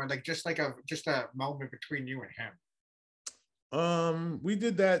camera? Like just a moment between you and him. We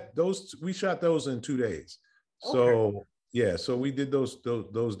did that. We shot those in 2 days. Okay. So yeah, so we did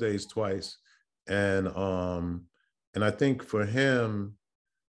those days twice. And I think for him,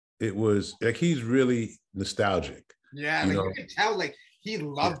 it was like, he's really nostalgic. Yeah, like you can tell like he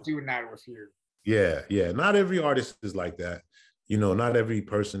loved doing that with you. Yeah. Not every artist is like that. Not every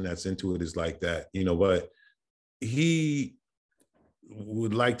person that's into it is like that, but he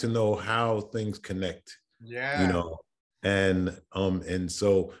would like to know how things connect. Yeah. And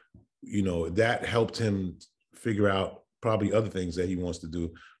so, that helped him figure out probably other things that he wants to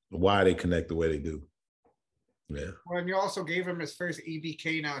do, why they connect the way they do. Yeah. Well, and you also gave him his first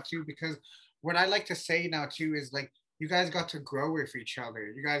EBK now too, because what I like to say now too is like you guys got to grow with each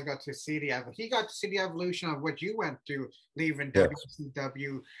other. You guys got to see he got to see the evolution of what you went through, leaving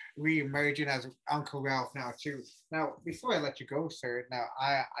WCW, re-emerging as Uncle Ralph now too. Now, before I let you go, sir, now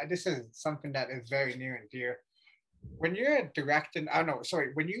I this is something that is very near and dear. When you're directing,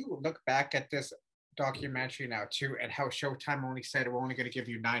 when you look back at this documentary now too, and how Showtime only said we're only going to give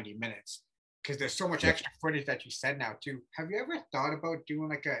you 90 minutes, because there's so much extra footage that you said now too. Have you ever thought about doing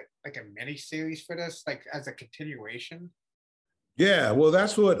like a mini series for this, like as a continuation? Yeah, well,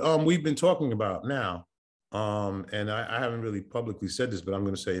 that's what we've been talking about now. And I haven't really publicly said this, but I'm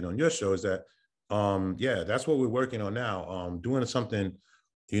going to say it on your show, is that that's what we're working on now. Doing something,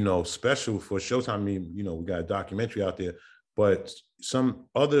 special for Showtime. I mean, we got a documentary out there, but some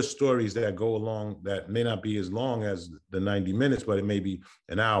other stories that go along that may not be as long as the 90 minutes, but it may be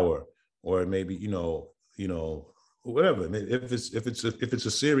an hour, or maybe, whatever. If it's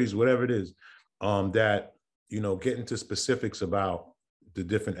a series, whatever it is, that, get into specifics about the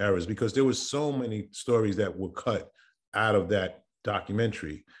different eras, because there was so many stories that were cut out of that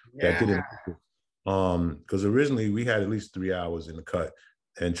documentary that didn't, because originally we had at least 3 hours in the cut,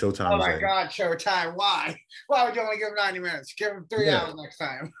 and Showtime. Oh my God, Showtime! Why would you only give 90 minutes? Give them 3 hours next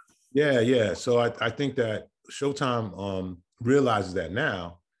time. Yeah. So I think that Showtime realizes that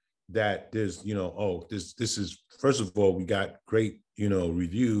now, that there's, this is, first of all, we got great,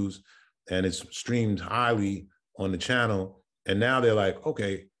 reviews, and it's streamed highly on the channel. And now they're like,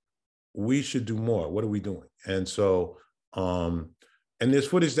 okay, we should do more. What are we doing? And so, and there's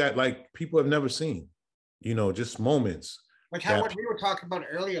footage that like people have never seen, just moments. Like what we were talking about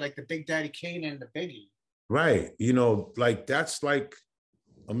earlier, like the Big Daddy Kane and the Biggie. Right. Like that's like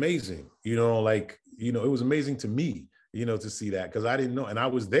amazing, it was amazing to me, to see that, because I didn't know, and I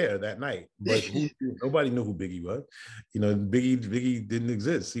was there that night, but nobody knew who Biggie was. Biggie didn't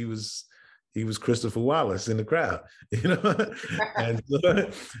exist. He was Christopher Wallace in the crowd,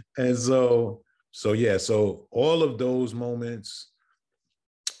 and so all of those moments,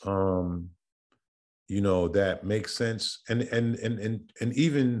 that make sense, and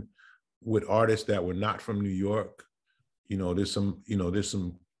even with artists that were not from New York, there's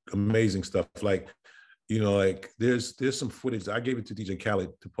some amazing stuff, like there's some footage. I gave it to DJ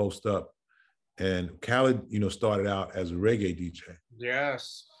Khaled to post up, and Khaled, started out as a reggae DJ.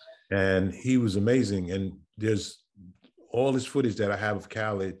 Yes. And he was amazing. And there's all this footage that I have of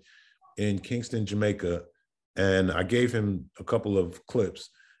Khaled in Kingston, Jamaica. And I gave him a couple of clips,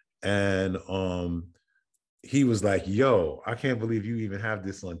 and he was like, yo, I can't believe you even have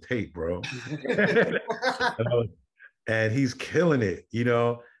this on tape, bro. And he's killing it,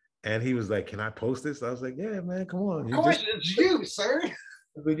 And he was like, can I post this? I was like, yeah, man, come on. Of course, it's you, sir.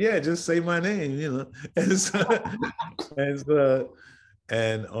 But yeah, just say my name, and stuff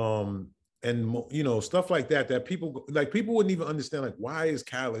like that people wouldn't even understand, like, why is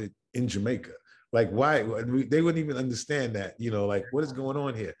Khaled in Jamaica? Like, why? They wouldn't even understand that, like, what is going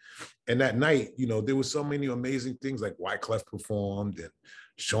on here? And that night, there was so many amazing things, like Wyclef performed and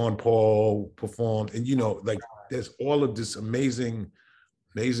Sean Paul performed, and like there's all of this amazing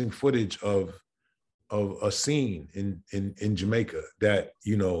footage of of a scene in Jamaica that,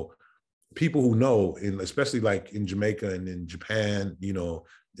 you know, people who know, in especially like in Jamaica and in Japan, you know,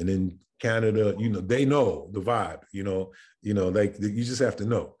 and in Canada, you know, they know the vibe, you know, like you just have to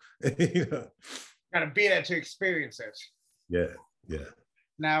know. You know? Gotta be there to experience it. Yeah, yeah.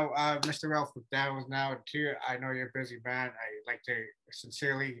 Now, Mr. Ralph McDaniels, now too, I know you're a busy man. I'd like to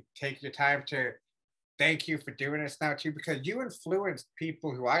sincerely take your time to thank you for doing this now too, because you influenced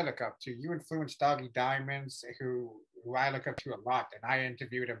people who I look up to. You influenced Doggy Diamonds, who I look up to a lot, and I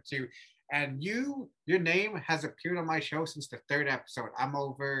interviewed him too. And your name has appeared on my show since the 3rd episode. I'm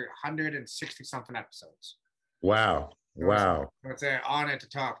over 160 something episodes. Wow. Wow. So it's an honor to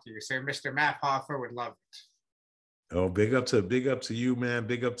talk to you. So Mr. Matt Hoffer would love it. Oh, big up to you, man.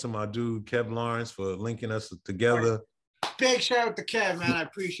 Big up to my dude Kev Lawrence for linking us together. Big shout out to Kev, man. I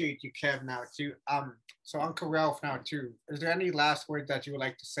appreciate you, Kev, now too. So Uncle Ralph now too. Is there any last words that you would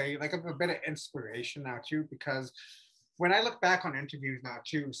like to say? Like a bit of inspiration now too, because when I look back on interviews now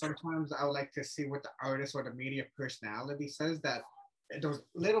too, sometimes I would like to see what the artist or the media personality says, that those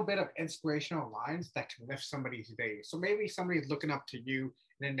little bit of inspirational lines that can lift somebody's day. So maybe somebody's looking up to you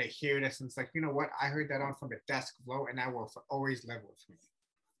and then they hear this and it's like, you know what? I heard that on from the desk below and that will always live with me.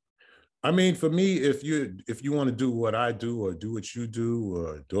 I mean, for me, if you want to do what I do or do what you do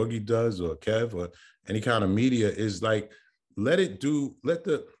or Doggy does or Kev or any kind of media, is like, let the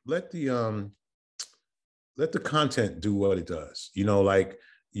content do what it does. You know, like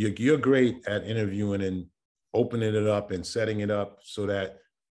you're great at interviewing and opening it up and setting it up so that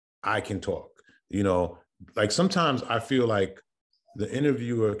I can talk. You know, like sometimes I feel like the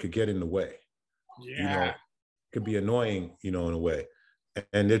interviewer could get in the way. Yeah. You know, could be annoying, you know, in a way.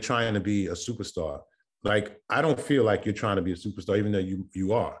 And they're trying to be a superstar. Like, I don't feel like you're trying to be a superstar, even though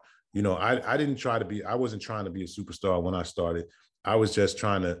you are. You know, I wasn't trying to be a superstar when I started. I was just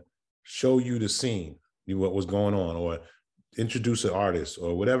trying to show you the scene, what was going on, or introduce an artist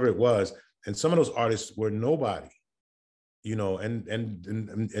or whatever it was. And some of those artists were nobody, you know, and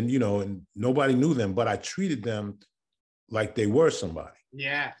you know, and nobody knew them, but I treated them like they were somebody.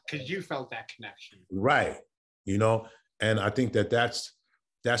 Yeah, because you felt that connection. Right. You know, and I think that's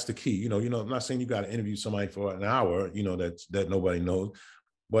the key. You know, I'm not saying you got to interview somebody for an hour, you know, that nobody knows.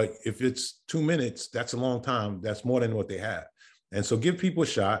 But if it's 2 minutes, that's a long time. That's more than what they have. And so give people a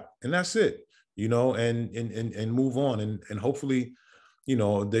shot, and that's it, you know, and move on. And hopefully, you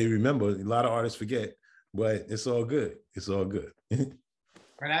know, they remember. A lot of artists forget, but it's all good. It's all good.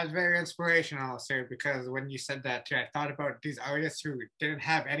 Well, that was very inspirational, sir, because when you said that too, I thought about these artists who didn't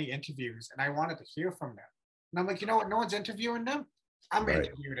have any interviews, and I wanted to hear from them. And I'm like, you know what? No one's interviewing them. I'm Right.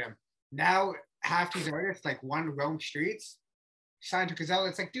 interviewing them. Now, half these artists, like one roam streets, signed to Gazelle.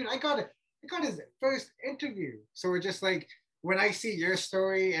 It's like, dude, I got his first interview. So we're just like, when I see your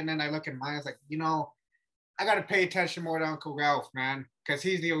story and then I look at mine, it's like, you know, I got to pay attention more to Uncle Ralph, man, because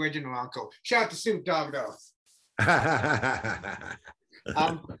he's the original uncle. Shout out to Soup Dog, though.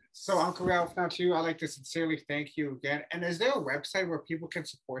 So Uncle Ralph, now too, I'd like to sincerely thank you again. And is there a website where people can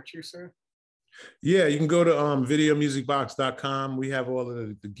support you, sir? Yeah, you can go to videomusicbox.com. We have all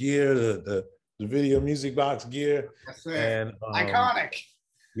of the gear, the Video Music Box gear. That's it. And Iconic.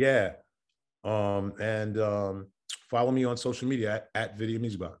 Yeah. Follow me on social media at Video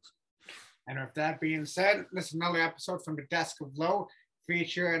Music Box. And with that being said, this is another episode from the Desk of Low,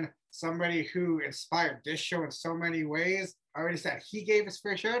 featuring somebody who inspired this show in so many ways. Already said he gave his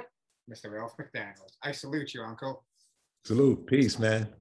first shot, Mr. Ralph McDaniels. I salute you, Uncle. Salute. Peace, man.